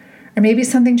 Or maybe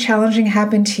something challenging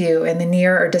happened to you in the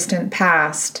near or distant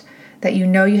past that you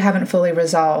know you haven't fully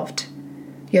resolved.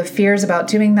 You have fears about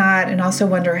doing that and also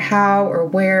wonder how or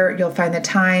where you'll find the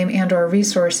time and or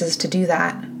resources to do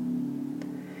that.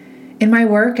 In my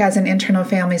work as an internal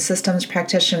family systems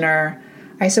practitioner,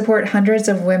 I support hundreds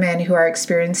of women who are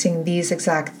experiencing these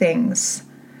exact things.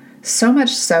 So much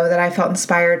so that I felt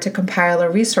inspired to compile a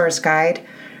resource guide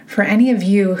for any of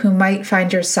you who might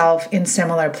find yourself in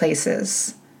similar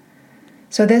places.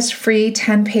 So this free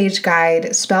 10-page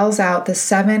guide spells out the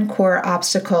 7 core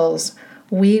obstacles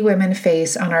we women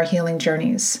face on our healing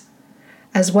journeys,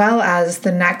 as well as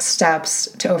the next steps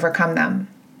to overcome them.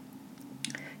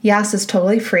 Yes, it's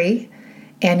totally free,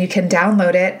 and you can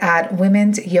download it at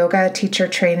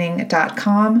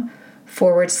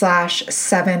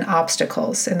womensyogateachertraining.com/7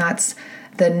 obstacles. And that's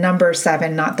the number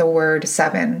 7, not the word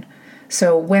 7.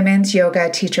 So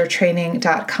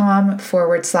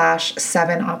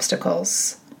womensyogateachertraining.com/7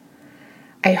 obstacles.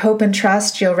 I hope and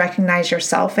trust you'll recognize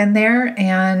yourself in there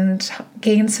and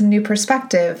gain some new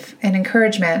perspective and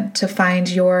encouragement to find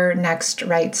your next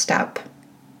right step.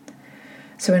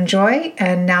 So enjoy,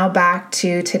 and now back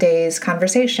to today's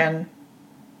conversation.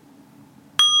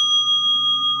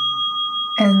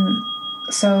 And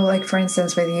so, like, for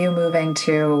instance, with you moving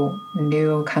to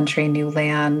new country, new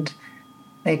land,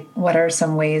 like, what are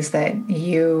some ways that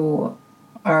you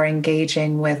are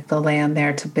engaging with the land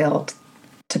there to build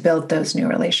those new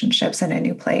relationships in a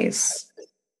new place?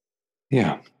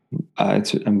 Yeah,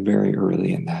 I'm very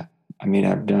early in that. I mean,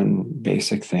 I've done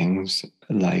basic things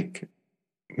like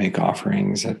make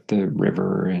offerings at the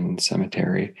river and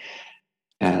cemetery,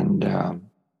 and I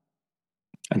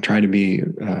try to be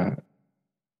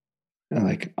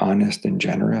like honest and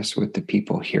generous with the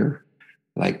people here,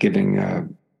 like giving a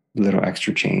little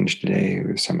extra change today.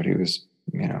 Somebody who was,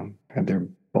 had their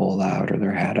bowl out or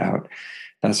their hat out.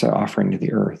 That's an offering to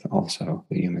the earth also.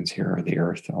 The humans here are the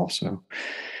earth also.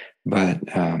 But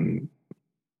I'm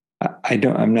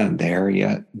not there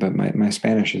yet, but my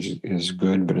Spanish is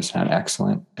good, but it's not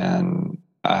excellent. And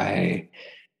I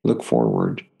look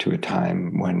forward to a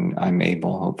time when I'm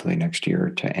able, hopefully next year,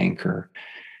 to anchor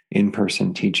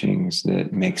in-person teachings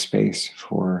that make space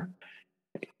for,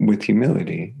 with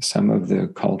humility, some of the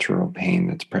cultural pain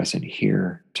that's present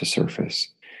here to surface.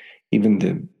 Even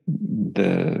the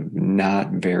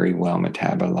not very well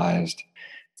metabolized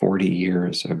 40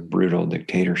 years of brutal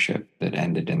dictatorship that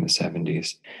ended in the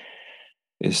 70s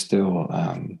is still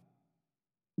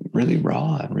really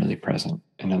raw and really present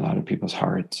in a lot of people's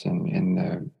hearts,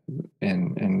 and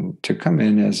to come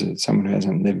in as someone who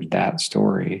hasn't lived that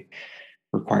story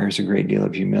requires a great deal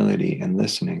of humility and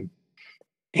listening.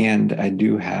 And I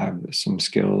do have some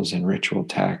skills in ritual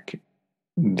tech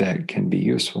that can be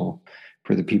useful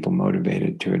for the people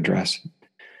motivated to address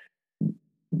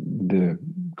the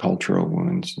cultural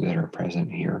wounds that are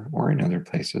present here or in other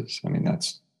places. I mean,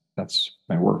 that's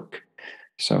my work.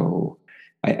 So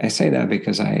I say that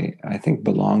because I think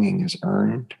belonging is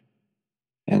earned.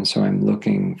 And so I'm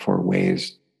looking for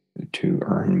ways to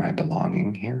earn my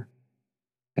belonging here.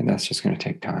 And that's just going to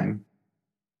take time.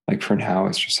 Like for now,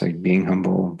 it's just like being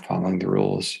humble, following the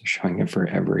rules, showing up for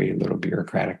every little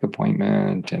bureaucratic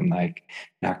appointment, and like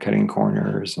not cutting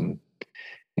corners, and,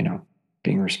 you know,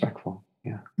 being respectful.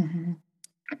 Yeah. Mm-hmm.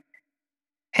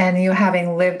 And you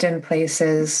having lived in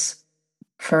places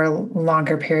for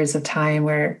longer periods of time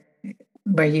where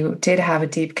you did have a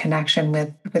deep connection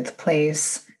with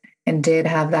place and did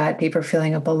have that deeper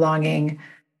feeling of belonging,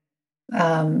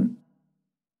 um,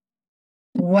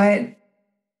 what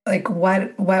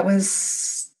what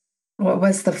was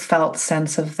the felt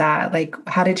sense of that? Like,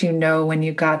 how did you know when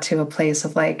you got to a place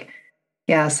of like,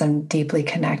 yes, I'm deeply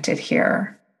connected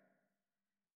here?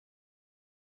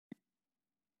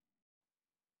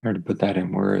 Hard to put that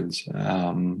in words.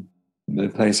 The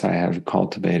place I have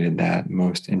cultivated that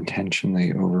most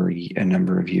intentionally over a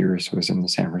number of years was in the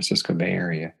San Francisco Bay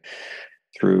Area,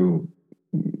 through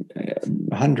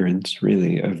hundreds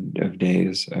really of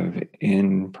days of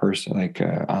in person, like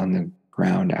on the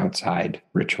ground outside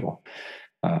ritual,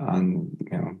 on,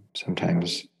 you know,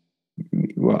 sometimes,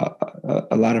 well,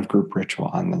 a lot of group ritual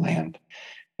on the land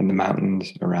and the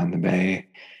mountains around the bay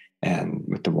and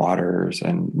with the waters,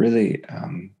 and really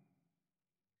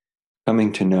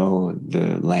coming to know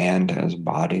the land as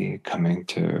body, coming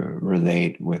to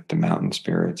relate with the mountain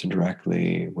spirits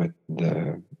directly, with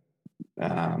the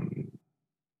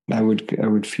I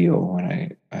would feel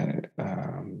when I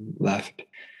left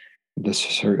the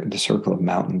circle of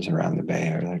mountains around the bay.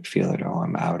 I like feel it. Oh,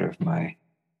 I'm out of my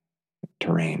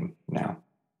terrain now.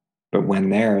 But when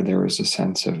there was a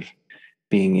sense of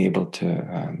being able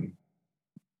to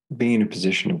be in a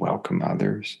position to welcome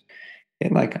others.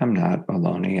 And like, I'm not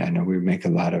alone. I know we make a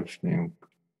lot of,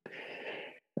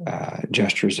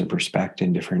 gestures of respect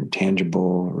in different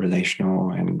tangible,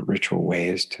 relational, and ritual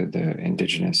ways to the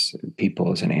indigenous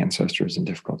peoples and ancestors and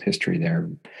difficult history there.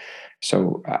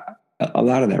 So a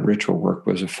lot of that ritual work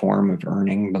was a form of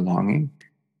earning belonging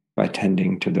by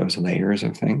tending to those layers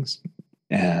of things.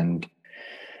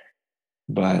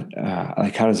 But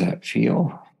like, how does that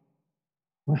feel?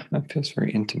 Well, that feels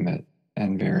very intimate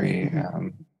and very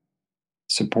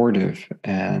supportive,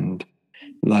 and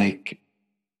like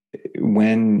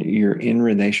when you're in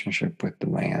relationship with the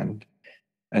land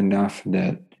enough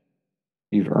that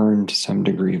you've earned some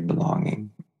degree of belonging.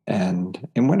 And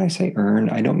when I say earn,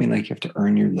 I don't mean like you have to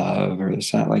earn your love, or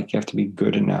it's not like you have to be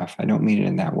good enough. I don't mean it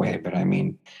in that way, but I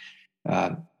mean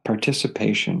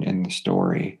participation in the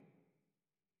story,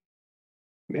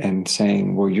 and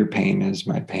saying, well, your pain is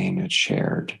my pain, it's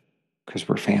shared because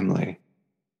we're family.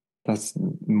 That's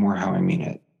more how I mean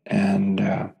it.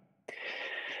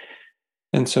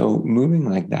 And so moving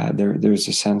like that, there's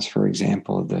a sense, for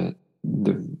example, that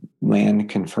the land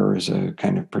confers a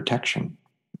kind of protection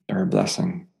or a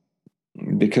blessing,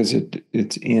 because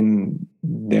it's in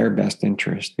their best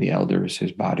interest, the elders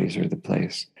whose bodies are the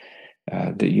place,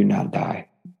 that you not die.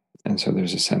 And so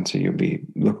there's a sense that you'll be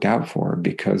looked out for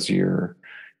because you're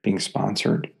being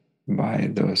sponsored by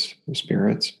those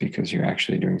spirits, because you're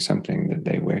actually doing something that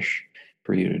they wish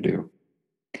for you to do.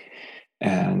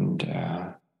 And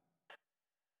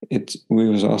it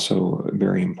was also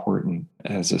very important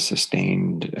as a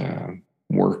sustained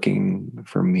working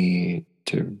for me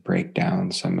to break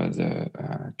down some of the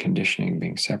conditioning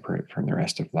being separate from the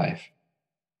rest of life,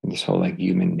 and this whole like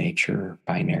human nature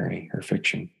binary or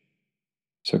fiction.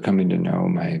 So coming to know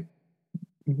my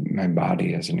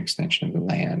body as an extension of the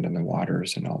land and the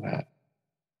waters and all that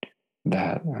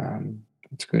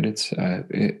it's good.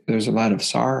 There's a lot of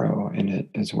sorrow in it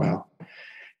as well,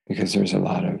 because there's a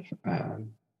lot of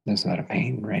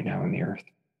pain right now in the earth.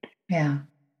 Yeah.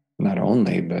 Not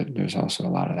only, but there's also a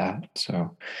lot of that.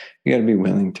 So you got to be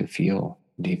willing to feel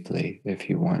deeply if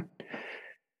you want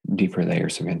deeper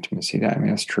layers of intimacy.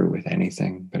 That's true with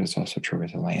anything, but it's also true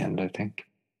with the land, I think.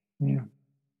 Yeah.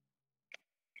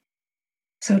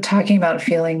 So, talking about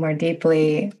feeling more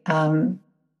deeply, I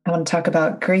want to talk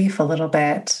about grief a little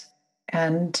bit.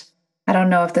 And I don't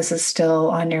know if this is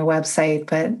still on your website,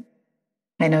 but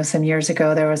I know some years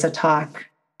ago there was a talk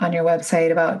on your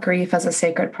website about grief as a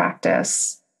sacred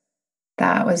practice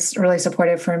that was really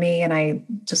supportive for me. And I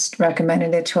just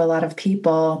recommended it to a lot of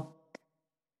people.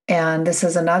 And this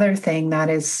is another thing that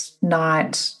is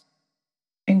not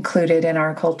included in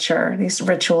our culture, these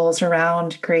rituals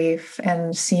around grief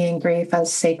and seeing grief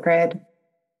as sacred.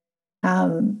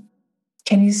 Um,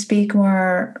 can you speak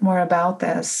more about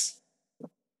this?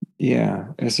 Yeah,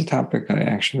 it's a topic I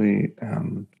actually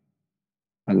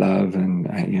I love, and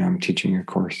I'm teaching a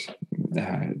course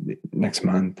next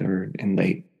month or in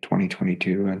late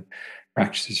 2022, and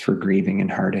practices for grieving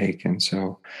and heartache. And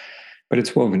so, but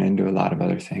it's woven into a lot of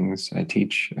other things. I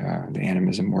teach the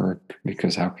animism work,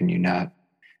 because how can you not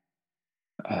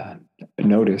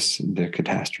notice the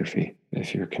catastrophe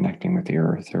if you're connecting with the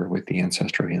earth or with the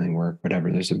ancestral healing work,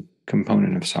 whatever? There's a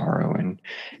component of sorrow and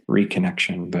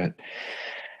reconnection. But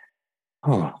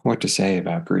what to say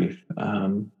about grief?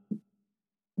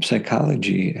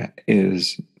 Psychology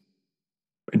is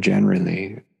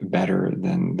generally better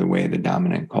than the way the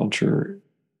dominant culture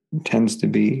tends to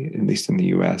be, at least in the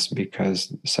US,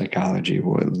 because psychology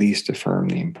will at least affirm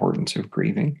the importance of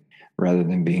grieving rather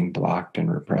than being blocked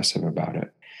and repressive about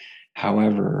it.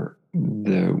 However,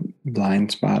 the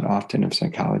blind spot often of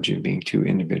psychology of being too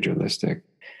individualistic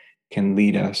can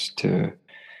lead us to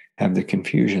have the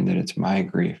confusion that it's my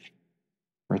grief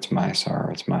or it's my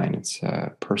sorrow, it's mine, it's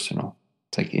personal,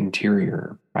 it's like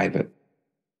interior, private.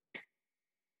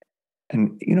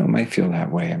 And, it might feel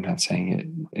that way. I'm not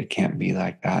saying it can't be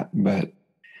like that, but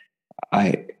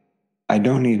I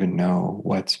don't even know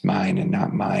what's mine and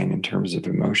not mine in terms of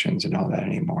emotions and all that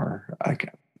anymore.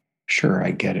 Like, sure,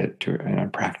 I get it in a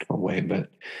practical way, but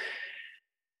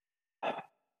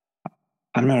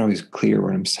I'm not always clear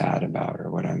what I'm sad about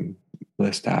or what I'm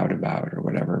blissed out about or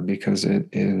whatever, because it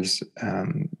is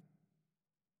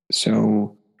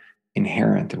so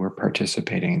inherent that we're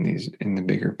participating in the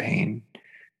bigger pain,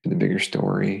 the bigger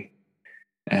story.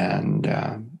 And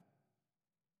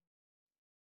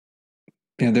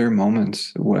there are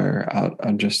moments where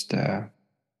I'll just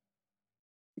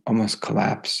almost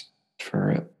collapse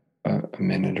for a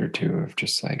minute or two of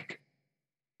just like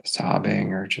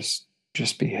sobbing, or just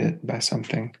be hit by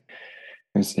something.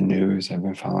 There's the news. I've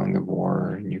been following the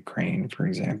war in Ukraine, for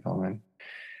example, and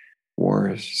war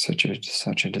is such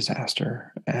a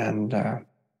disaster, and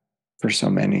for so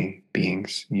many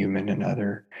beings, human and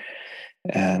other.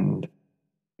 And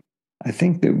I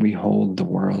think that we hold the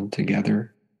world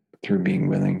together through being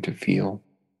willing to feel.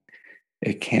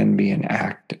 It can be an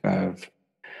act of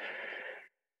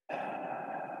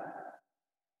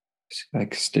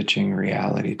like stitching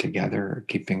reality together, or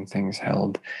keeping things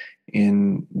held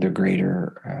in the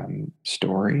greater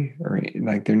story, or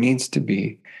like there needs to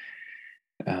be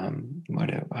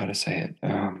how to say it.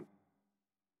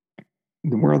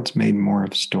 The world's made more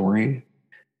of story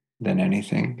than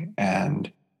anything,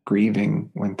 and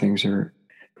grieving when things are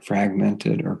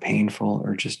fragmented or painful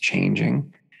or just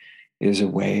changing is a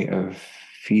way of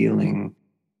feeling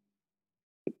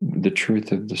the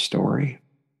truth of the story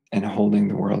and holding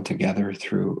the world together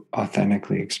through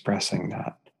authentically expressing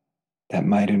that. That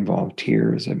might involve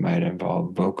tears, it might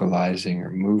involve vocalizing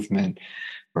or movement,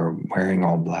 or wearing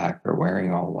all black or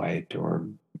wearing all white, or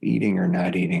eating or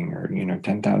not eating, or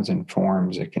 10,000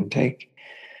 forms it can take.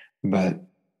 But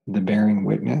the bearing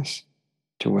witness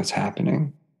to what's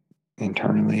happening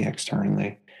internally,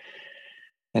 externally,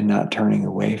 and not turning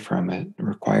away from it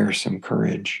requires some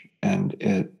courage. And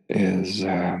it is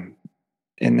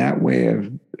in that way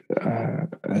of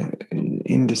an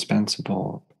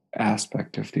indispensable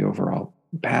aspect of the overall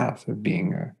path of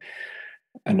being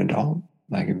an adult,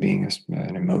 like of being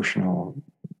an emotional,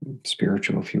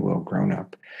 spiritual, if you will, grown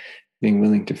up, being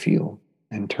willing to feel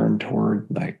and turn toward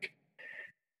like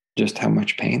just how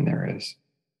much pain there is,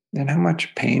 and how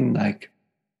much pain, like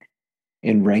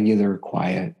in regular,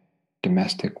 quiet,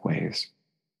 domestic ways,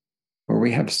 where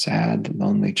we have sad,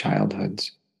 lonely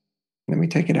childhoods, and then we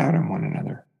take it out on one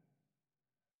another.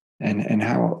 And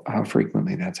how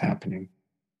frequently that's happening,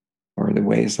 or the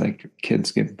ways like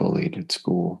kids get bullied at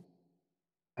school,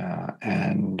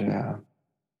 and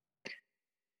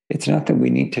it's not that we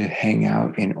need to hang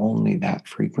out in only that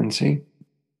frequency,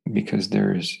 because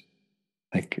there's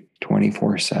like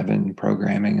 24/7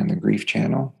 programming on the grief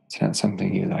channel. It's not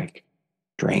something you like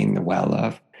drain the well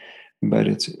of, but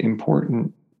it's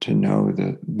important to know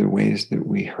that the ways that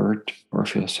we hurt or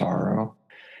feel sorrow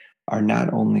are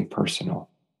not only personal,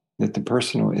 that the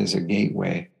personal is a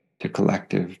gateway to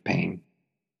collective pain.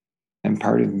 And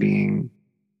part of being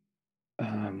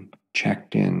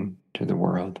checked in to the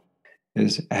world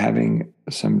is having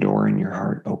some door in your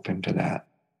heart open to that,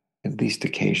 at least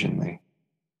occasionally.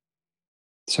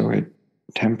 So it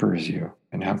tempers you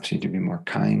and helps you to be more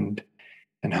kind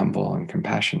and humble and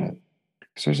compassionate,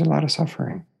 because there's a lot of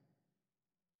suffering.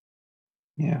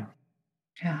 Yeah.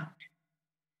 Yeah.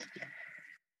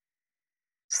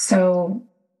 So,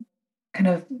 kind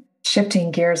of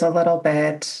shifting gears a little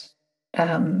bit,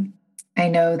 I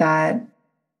know that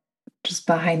just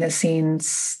behind the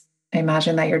scenes, I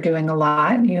imagine that you're doing a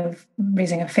lot. You're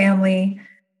raising a family,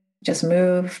 just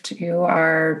moved. You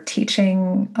are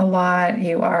teaching a lot.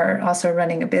 You are also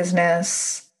running a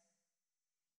business.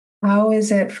 How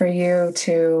is it for you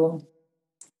to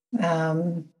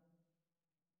um,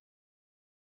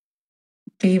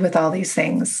 be with all these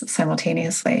things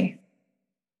simultaneously?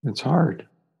 It's hard.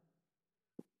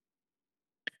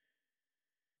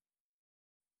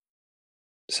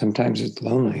 Sometimes it's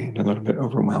lonely and a little bit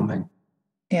overwhelming.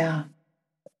 Yeah.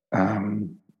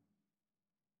 Um,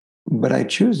 but I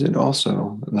choose it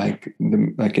also, like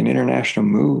an international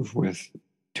move with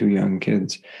two young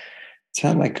kids. It's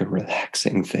not like a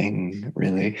relaxing thing,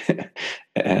 really,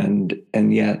 and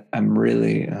yet I'm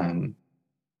really,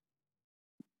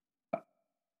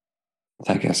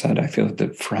 like I said, I feel at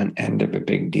the front end of a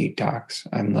big detox.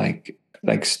 I'm like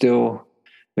still,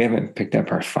 we haven't picked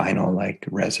up our final like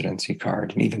residency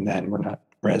card, and even then, we're not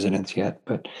residents yet,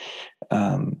 but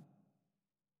um,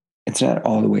 it's not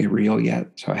all the way real yet.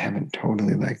 So I haven't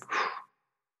totally like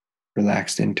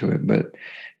relaxed into it, but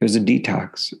there's a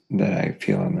detox that I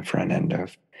feel on the front end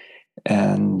of.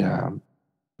 And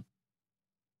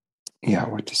yeah,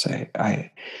 what to say?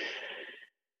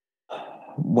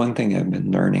 One thing I've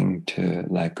been learning to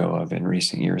let go of in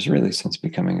recent years, really since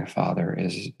becoming a father,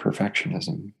 is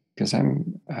perfectionism. Because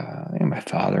and my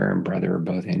father and brother are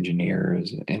both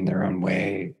engineers in their own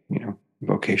way,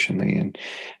 vocationally, and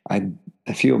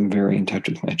I feel very in touch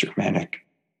with my Germanic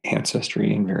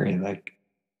ancestry and very like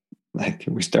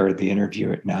we started the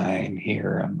interview at 9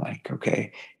 here. I'm like,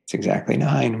 okay, it's exactly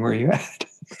 9. Where are you at?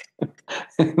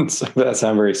 And so that's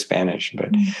not very Spanish,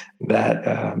 but that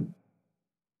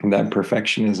that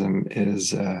perfectionism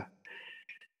is. Uh,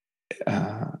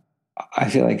 I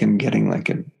feel like I'm getting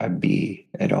like a B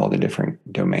at all the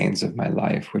different domains of my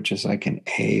life, which is like an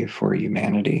A for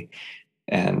humanity,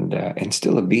 and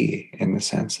still a B in the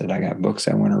sense that I got books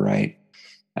I want to write.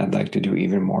 I'd like to do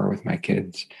even more with my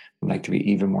kids. I'd like to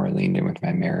be even more leaned in with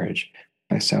my marriage,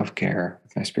 my self care,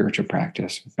 with my spiritual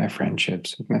practice, with my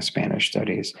friendships, with my Spanish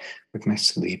studies, with my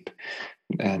sleep,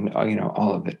 and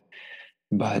all of it.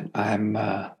 But I'm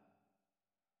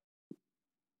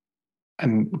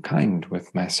kind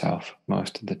with myself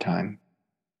most of the time,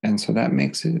 and so that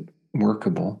makes it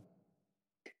workable.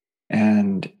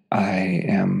 And I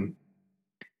am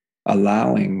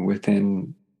allowing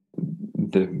within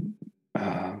the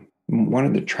one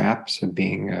of the traps of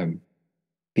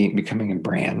becoming a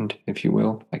brand, if you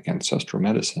will, like ancestral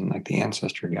medicine, like the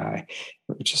ancestor guy,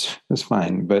 which is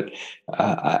fine. But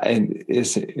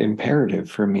it's imperative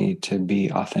for me to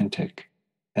be authentic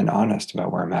and honest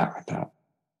about where I'm at with that,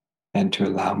 and to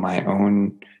allow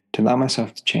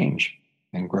myself to change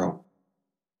and grow.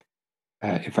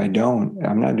 If I don't,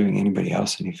 I'm not doing anybody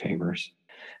else any favors.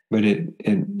 But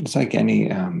it's like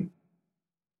any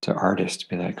to artists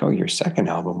be like, oh, your second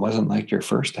album wasn't like your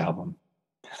first album.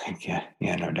 Like, yeah,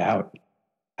 no doubt.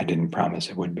 I didn't promise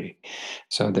it would be.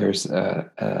 So there's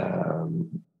a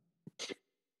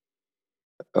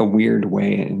weird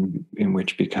way in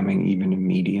which becoming even a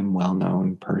medium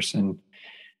well-known person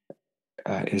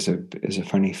is a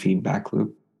funny feedback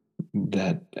loop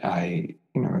that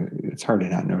it's hard to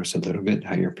not notice a little bit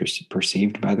how you're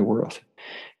perceived by the world.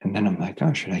 And then I'm like,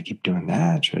 oh, should I keep doing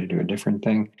that? Should I do a different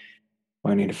thing?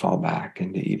 Well, I need to fall back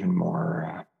into even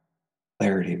more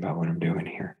clarity about what I'm doing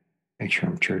here. Make sure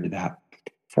I'm true to that.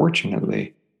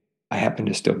 Fortunately, I happen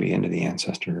to still be into the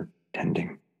ancestor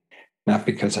tending, not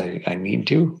because I need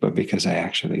to, but because I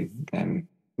actually am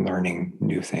learning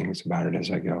new things about it as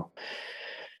I go.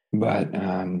 But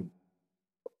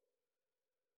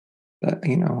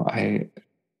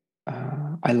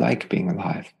I like being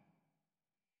alive,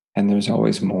 and there's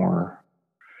always more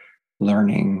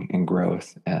learning and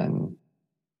growth and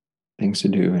things to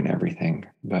do and everything.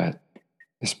 But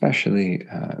especially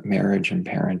marriage and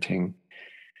parenting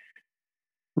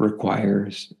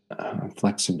requires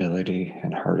flexibility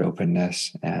and heart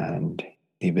openness and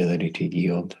the ability to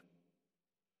yield.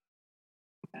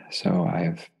 So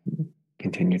I've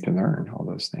continued to learn all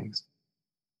those things.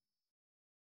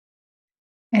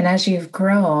 And as you've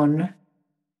grown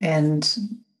and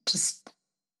just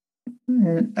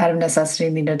out of necessity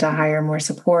needed to hire more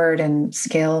support and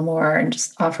scale more and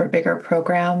just offer bigger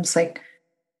programs, like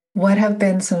what have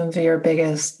been some of your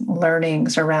biggest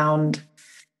learnings around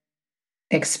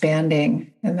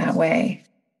expanding in that way?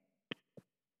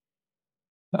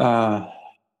 Uh,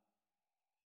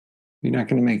 you're not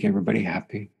going to make everybody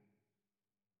happy.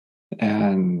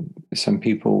 And some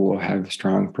people will have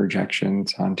strong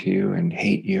projections onto you and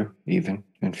hate you even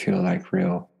and feel like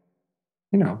real,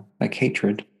 like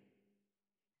hatred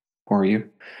for you.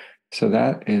 So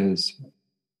that is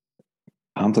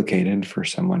complicated for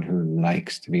someone who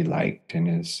likes to be liked and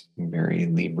is very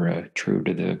Libra, true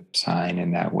to the sign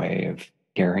in that way of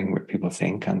caring what people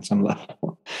think on some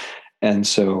level. And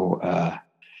so,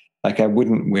 like, I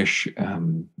wouldn't wish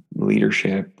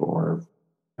leadership or,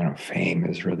 I don't know, fame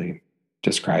is really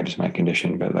describes my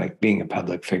condition, but like being a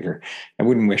public figure, I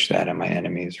wouldn't wish that on my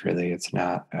enemies. Really, it's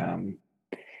not.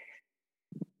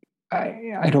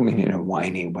 I don't mean it in a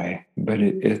whiny way, but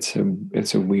it's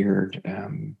a weird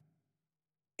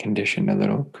condition a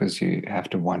little, because you have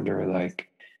to wonder, like,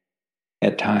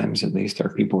 at times at least,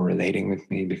 are people relating with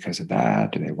me because of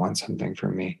that? Do they want something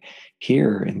from me?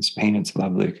 Here in Spain, it's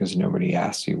lovely because nobody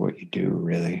asks you what you do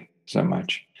really so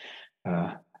much.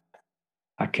 A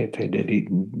qué te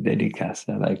dedicas?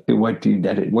 Like, what do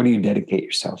you dedicate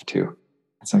yourself to?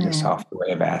 It's like a soft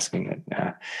way of asking it.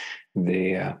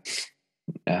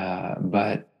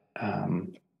 But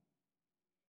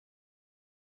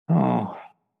oh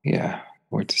yeah,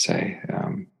 what to say?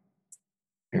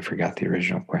 I forgot the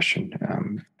original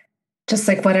question. Just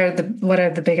like what are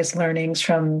the biggest learnings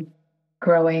from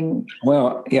growing?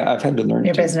 Well, yeah, I've had to learn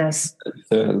your business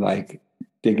to like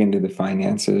dig into the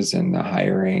finances and the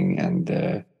hiring and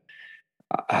the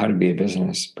how to be a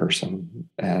business person.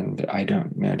 And I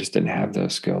just didn't have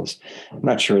those skills. I'm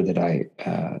not sure that I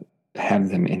have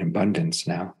them in abundance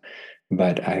now,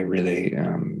 but I really,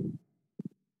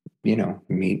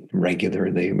 meet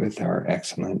regularly with our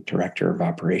excellent director of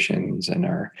operations and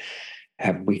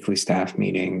have weekly staff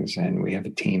meetings. And we have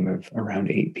a team of around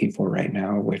 8 people right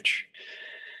now, which,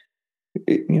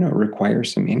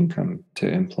 requires some income to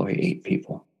employ 8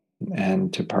 people,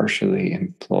 and to partially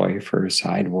employ for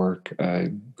side work a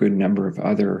good number of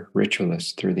other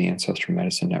ritualists through the Ancestral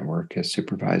Medicine Network as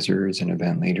supervisors and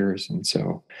event leaders. And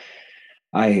so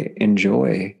I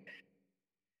enjoy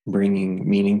bringing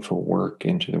meaningful work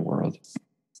into the world.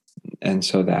 And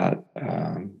so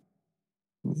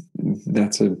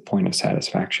that's a point of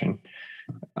satisfaction.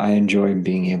 I enjoy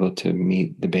being able to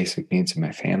meet the basic needs of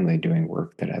my family doing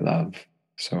work that I love.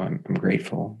 So I'm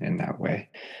grateful in that way.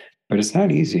 But it's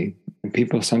not easy. And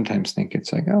people sometimes think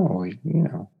it's like, oh,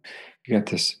 you got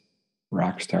this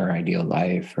rock star ideal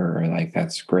life, or like,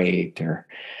 that's great.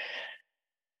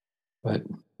 But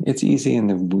it's easy in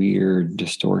the weird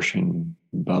distortion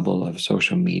bubble of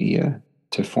social media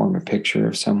to form a picture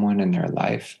of someone in their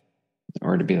life,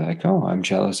 or to be like, oh, I'm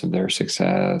jealous of their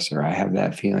success, or I have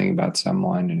that feeling about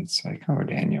someone. And it's like, oh,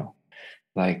 Daniel,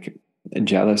 like,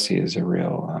 jealousy is a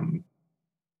real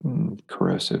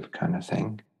corrosive kind of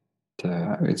thing.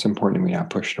 It's important to me not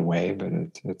push it away, but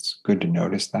it's good to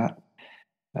notice that.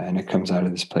 And it comes out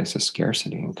of this place of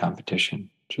scarcity and competition,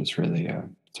 which is really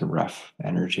it's a rough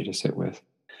energy to sit with.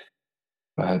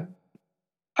 But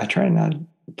I try not to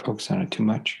focus on it too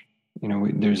much.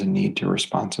 There's a need to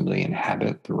responsibly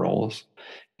inhabit the roles.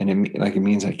 And it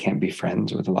means I can't be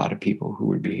friends with a lot of people who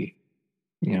would be,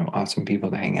 awesome people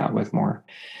to hang out with more,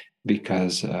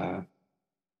 because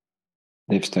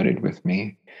they've studied with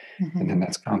me, and then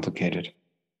that's complicated.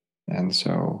 And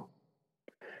so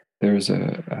there's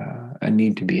a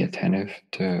need to be attentive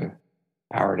to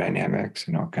power dynamics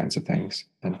and all kinds of things,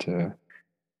 and to,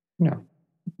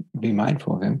 be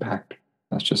mindful of impact.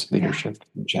 That's just leadership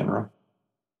in general.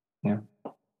 Yeah.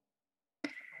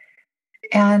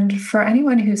 And for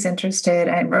anyone who's interested,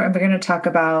 and we're going to talk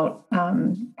about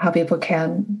how people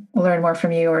can learn more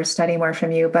from you or study more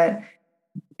from you, but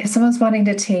if someone's wanting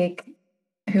to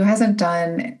who hasn't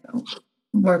done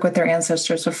work with their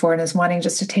ancestors before and is wanting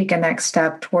just to take a next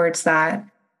step towards that,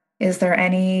 is there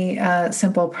any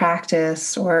simple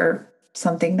practice or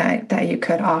something that you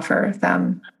could offer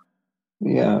them?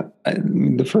 Yeah.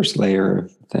 The first layer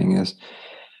of thing is,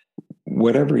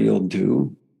 whatever you'll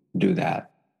do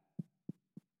that.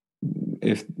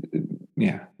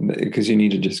 Because you need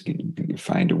to just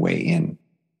find a way in.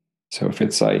 So if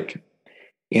it's like,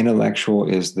 intellectual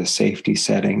is the safety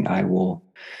setting I will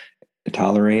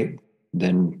tolerate,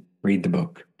 then read the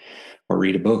book, or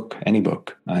read a book, any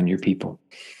book on your people.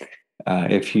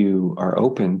 If you are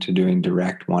open to doing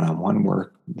direct one-on-one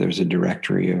work, there's a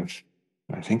directory of,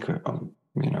 I think,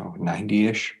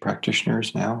 90-ish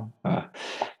practitioners now.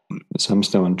 Some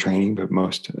still in training, but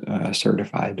most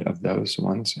certified of those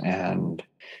ones. And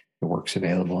the work's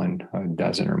available in a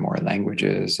dozen or more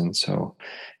languages. And so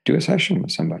do a session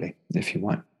with somebody if you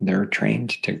want. They're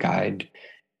trained to guide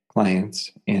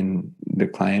clients in the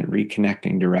client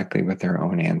reconnecting directly with their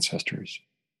own ancestors.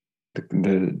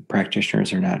 The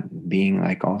practitioners are not being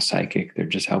like all psychic. They're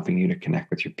just helping you to connect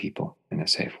with your people in a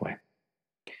safe way.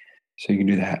 So you can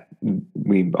do that.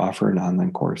 We offer an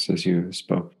online course, as you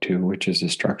spoke to, which is a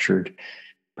structured,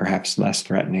 perhaps less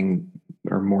threatening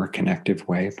or more connective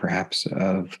way, perhaps,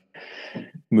 of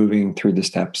moving through the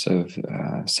steps of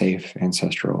safe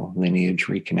ancestral lineage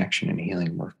reconnection and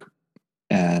healing work.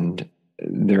 And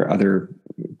there are other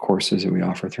courses that we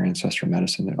offer through Ancestral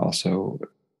Medicine that also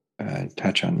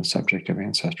touch on the subject of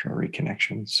ancestral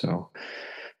reconnection. So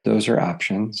those are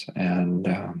options. And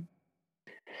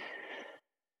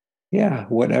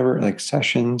whatever, like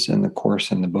sessions and the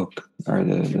course and the book are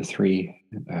the three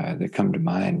that come to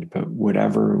mind. But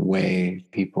whatever way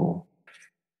people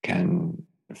can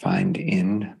find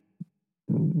in,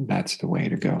 that's the way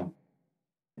to go.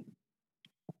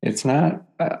 It's not,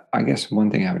 I guess one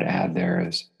thing I would add there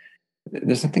is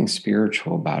there's nothing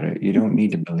spiritual about it. You don't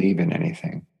need to believe in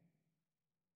anything.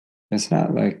 It's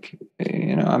not like,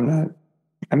 I'm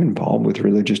involved with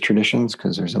religious traditions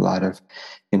because there's a lot of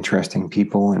interesting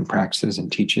people and practices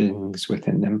and teachings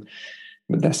within them,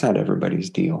 but that's not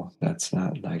everybody's deal. That's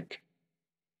not like,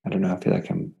 I don't know, I feel like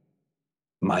I'm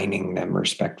mining them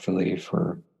respectfully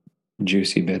for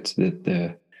juicy bits that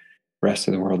the rest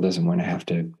of the world doesn't want to have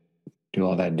to do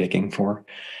all that digging for.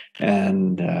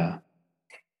 And,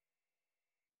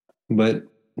 but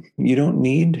you don't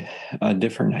need a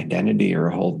different identity or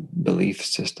a whole belief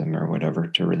system or whatever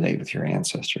to relate with your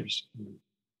ancestors.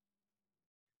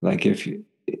 Like if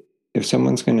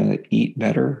someone's going to eat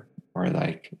better or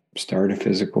like start a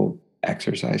physical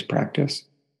exercise practice,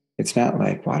 it's not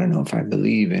like, well, I don't know if I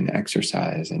believe in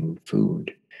exercise and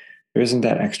food. There isn't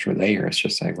that extra layer. It's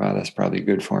just like, wow, that's probably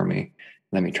good for me.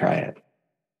 Let me try it.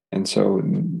 And so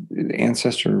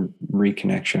ancestor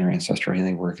reconnection or ancestral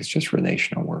healing work is just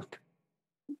relational work.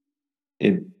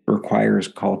 It requires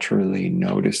culturally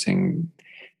noticing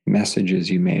messages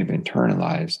you may have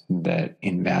internalized that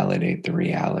invalidate the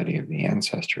reality of the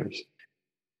ancestors.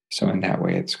 So in that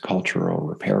way, it's cultural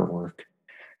repair work,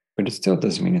 but it still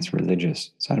doesn't mean it's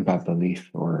religious. It's not about belief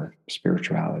or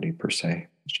spirituality per se.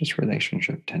 It's just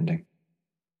relationship tending.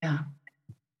 Yeah.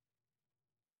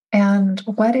 And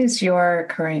what is your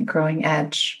current growing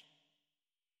edge?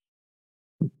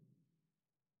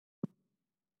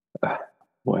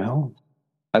 Well,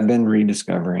 I've been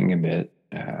rediscovering a bit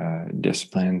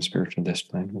discipline, spiritual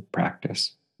discipline with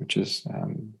practice, which is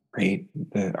great.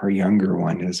 Our younger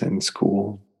one is in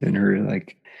school in her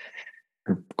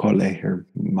cole, her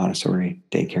Montessori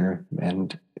daycare,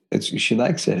 and she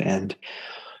likes it. And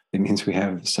it means we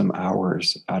have some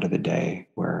hours out of the day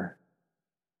where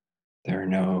there are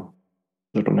no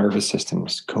little nervous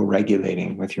systems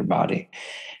co-regulating with your body.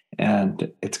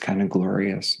 And it's kind of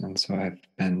glorious. And so I've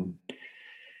been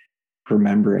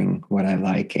remembering what I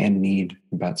like and need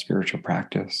about spiritual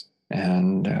practice.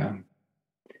 And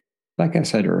like I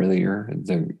said earlier,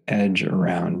 the edge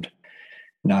around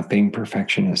not being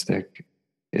perfectionistic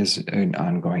is an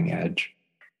ongoing edge.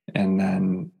 And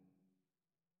then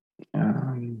I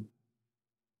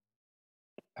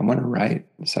want to write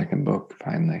the second book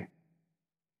finally.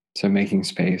 So making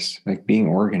space, like being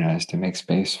organized to make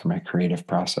space for my creative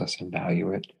process and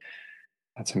value it.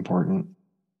 That's important.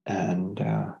 And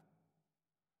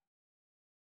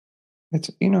it's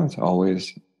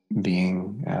always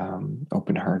being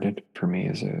open-hearted for me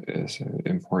is an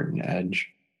important edge,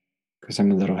 because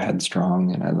I'm a little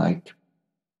headstrong and I like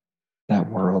that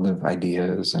world of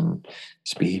ideas and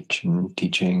speech and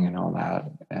teaching and all that.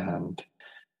 And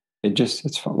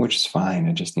it's fun, which is fine.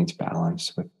 It just needs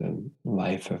balance with the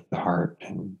life of the heart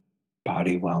and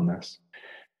body wellness.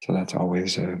 So those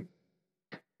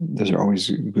are always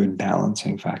good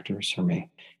balancing factors for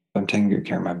me. If I'm taking good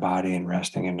care of my body and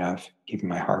resting enough, keeping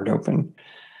my heart open,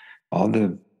 all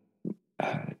the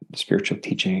spiritual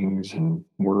teachings and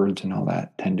words and all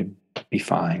that tend to be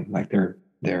fine. Like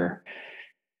they're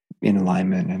in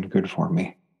alignment and good for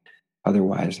me.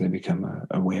 Otherwise, they become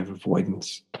a way of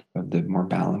avoidance of the more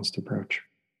balanced approach.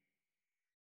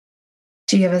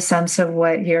 Do you have a sense of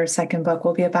what your second book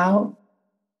will be about?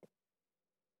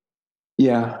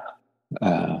 Yeah.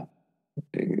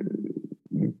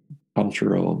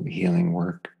 Cultural healing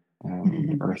work,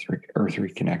 earth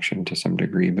reconnection to some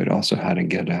degree, but also how to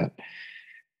get at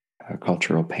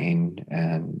cultural pain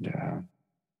and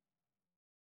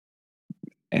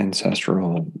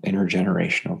ancestral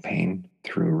intergenerational pain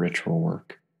through ritual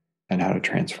work, and how to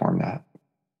transform that.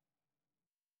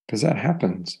 Because that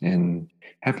happens in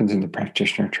the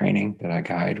practitioner training that I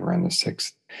guide. We're in the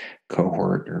 6th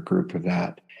cohort or group of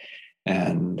that.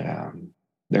 And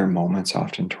there are moments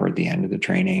often toward the end of the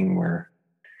training where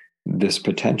this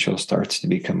potential starts to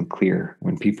become clear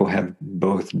when people have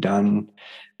both done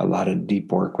a lot of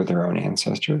deep work with their own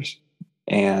ancestors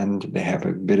and they have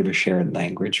a bit of a shared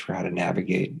language for how to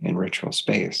navigate in ritual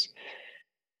space.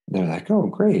 They're like, oh,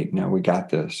 great, now we got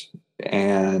this.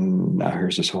 And now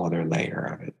here's this whole other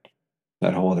layer of it.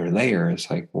 That whole other layer is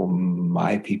like, well,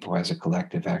 my people as a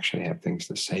collective actually have things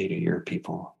to say to your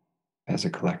people as a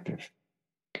collective.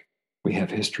 We have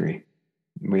history.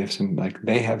 We have some, like,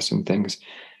 they have some things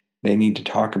they need to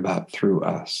talk about through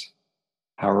us.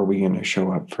 How are we going to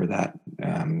show up for that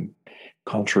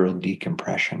cultural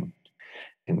decompression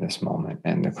in this moment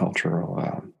and the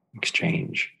cultural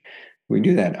exchange? We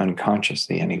do that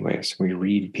unconsciously anyways. We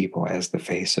read people as the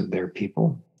face of their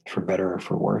people, for better or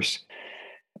for worse.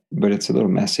 But it's a little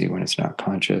messy when it's not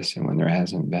conscious and when there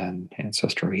hasn't been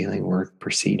ancestral healing work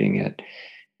preceding it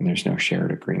and there's no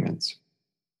shared agreements.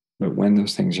 But when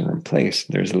those things are in place,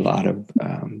 there's a lot of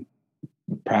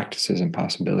practices and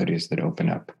possibilities that open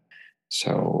up.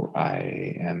 So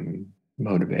I am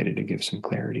motivated to give some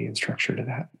clarity and structure to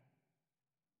that.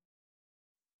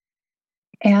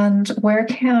 And where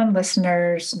can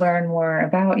listeners learn more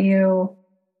about you?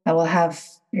 I will have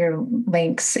your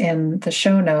links in the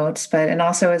show notes, and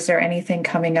also, is there anything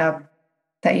coming up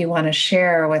that you want to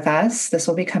share with us? This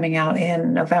will be coming out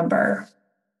in November.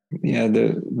 Yeah,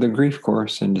 the grief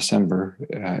course in December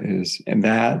is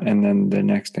that, and then the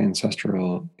next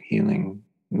ancestral healing,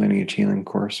 lineage healing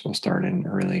course will start in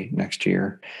early next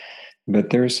year. But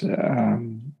there's a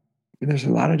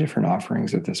lot of different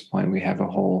offerings at this point. We have a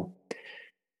whole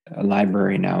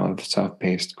library now of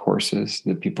self-paced courses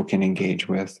that people can engage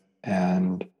with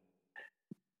and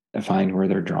find where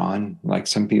they're drawn. Like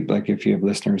some people, like if you have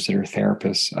listeners that are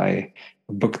therapists, a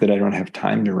book that I don't have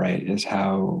time to write is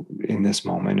how, in this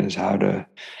moment, is how to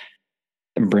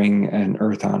bring an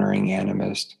earth honoring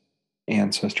animist,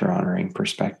 ancestor honoring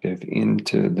perspective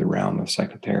into the realm of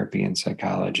psychotherapy and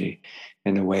psychology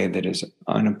in a way that is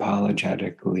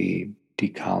unapologetically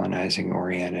decolonizing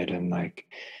oriented, and like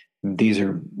these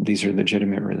are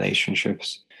legitimate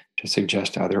relationships. To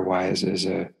suggest otherwise is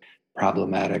a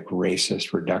problematic,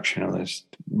 racist,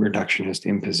 reductionist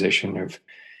imposition of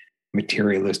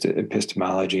materialist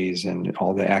epistemologies, and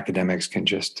all the academics can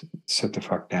just sit the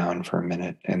fuck down for a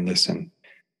minute and listen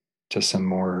to some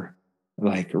more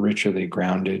like ritually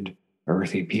grounded,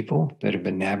 earthy people that have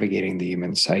been navigating the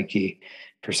human psyche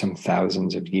for some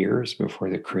thousands of years before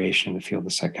the creation of the field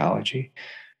of psychology,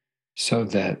 so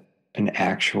that an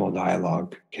actual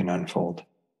dialogue can unfold.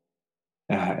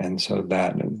 And so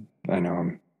that, I know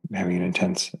I'm having an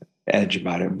intense edge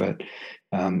about it, but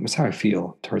it's how I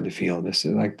feel toward the field. This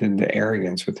is like the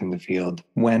arrogance within the field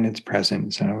when it's present.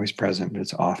 It's not always present, but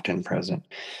it's often present.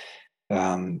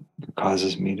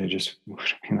 Causes me to just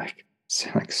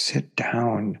like sit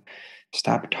down,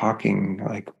 stop talking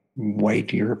like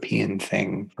white European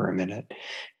thing for a minute,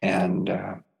 and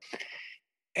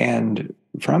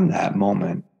from that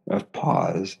moment of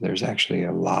pause, there's actually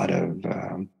a lot of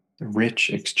rich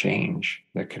exchange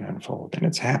that can unfold, and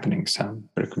it's happening some,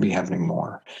 but it could be happening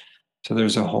more. So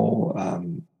there's a whole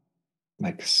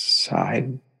like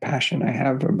side passion I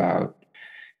have about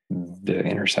the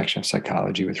intersection of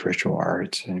psychology with ritual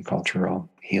arts and cultural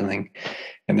healing.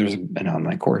 And there's an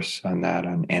online course on that,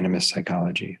 on animist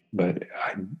psychology, but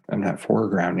I'm not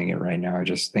foregrounding it right now. I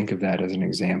just think of that as an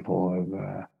example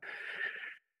of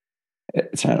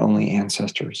it's not only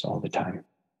ancestors all the time.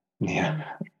 Yeah.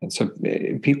 And so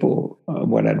people,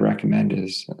 what I'd recommend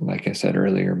is, like I said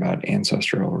earlier about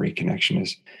ancestral reconnection,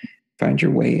 is find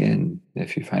your way in.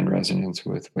 If you find resonance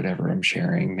with whatever I'm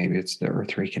sharing, maybe it's the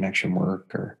earth reconnection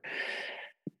work or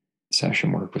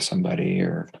session work with somebody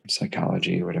or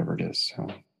psychology, whatever it is. So,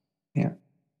 yeah.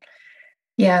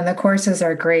 Yeah. And the courses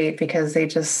are great because they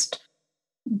just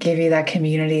give you that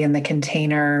community and the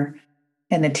container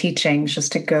and the teachings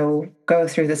just to go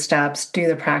through the steps, do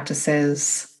the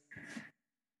practices.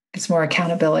 It's more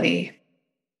accountability.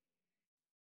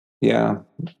 Yeah,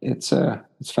 it's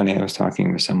funny. I was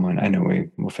talking with someone. I know we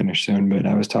will finish soon, but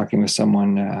I was talking with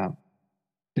someone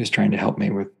who's trying to help me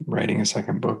with writing a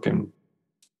second book, and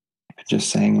just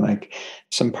saying like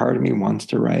some part of me wants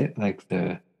to write like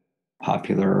the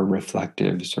popular,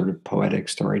 reflective, sort of poetic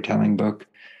storytelling book.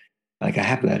 Like I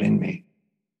have that in me,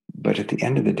 but at the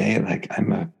end of the day, like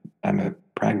I'm a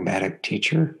pragmatic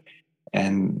teacher,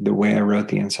 and the way I wrote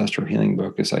the Ancestral Healing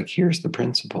book is like, here's the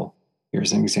principle.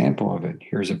 Here's an example of it.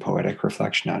 Here's a poetic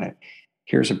reflection on it.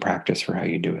 Here's a practice for how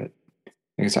you do it.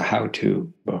 It's a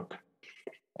how-to book.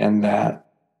 And that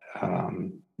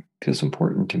feels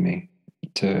important to me,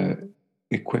 to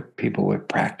equip people with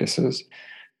practices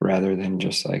rather than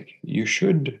just like, you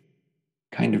should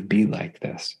kind of be like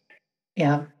this.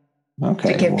 Yeah.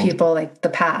 Okay. To give people like the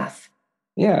path.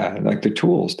 Yeah, like the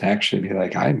tools to actually be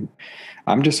like, I'm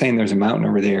just saying there's a mountain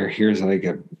over there. Here's like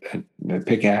a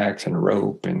pickaxe and a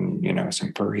rope and,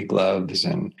 some furry gloves.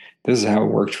 And this is how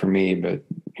it worked for me. But,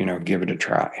 give it a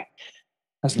try.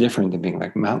 That's different than being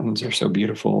like, mountains are so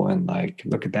beautiful, and like,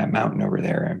 look at that mountain over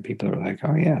there, and people are like,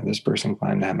 oh yeah, this person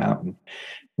climbed that mountain.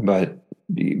 But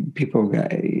people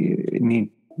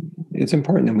it's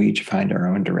important that we each find our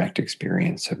own direct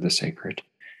experience of the sacred,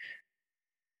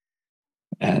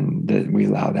 and that we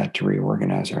allow that to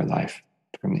reorganize our life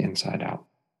from the inside out.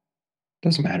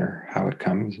 Doesn't matter how it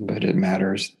comes, but it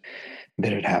matters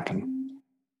that it happened.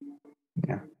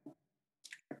 Yeah.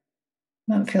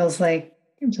 That feels like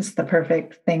just the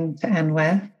perfect thing to end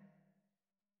with.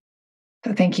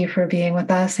 So thank you for being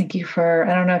with us. Thank you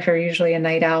I don't know if you're usually a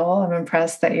night owl. I'm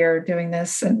impressed that you're doing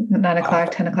this at 9 o'clock,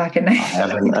 10 o'clock at night. I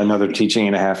have another teaching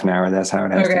in a half an hour. That's how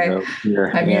it has to go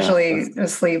here. I'm usually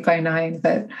asleep by 9,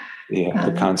 but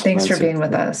thanks for being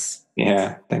with us.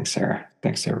 Yeah. Thanks, Sarah.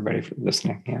 Thanks to everybody for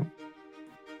listening. Yeah.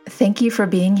 Thank you for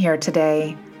being here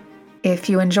today. If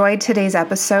you enjoyed today's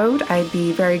episode, I'd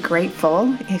be very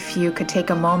grateful if you could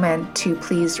take a moment to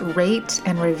please rate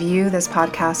and review this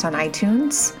podcast on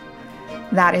iTunes.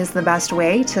 That is the best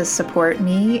way to support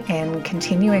me in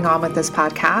continuing on with this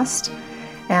podcast,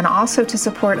 and also to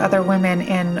support other women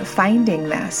in finding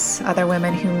this, other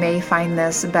women who may find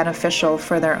this beneficial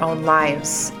for their own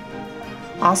lives.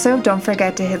 Also, don't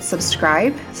forget to hit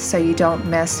subscribe so you don't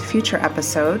miss future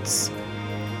episodes.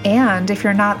 And if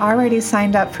you're not already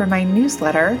signed up for my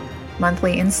newsletter,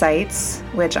 Monthly Insights,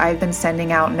 which I've been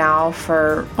sending out now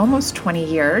for almost 20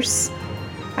 years,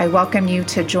 I welcome you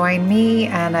to join me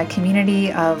and a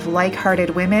community of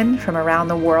like-hearted women from around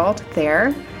the world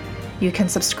there. You can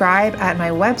subscribe at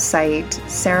my website,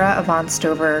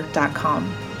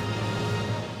 sarahavaughnstover.com.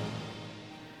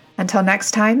 Until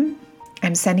next time,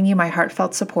 I'm sending you my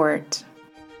heartfelt support.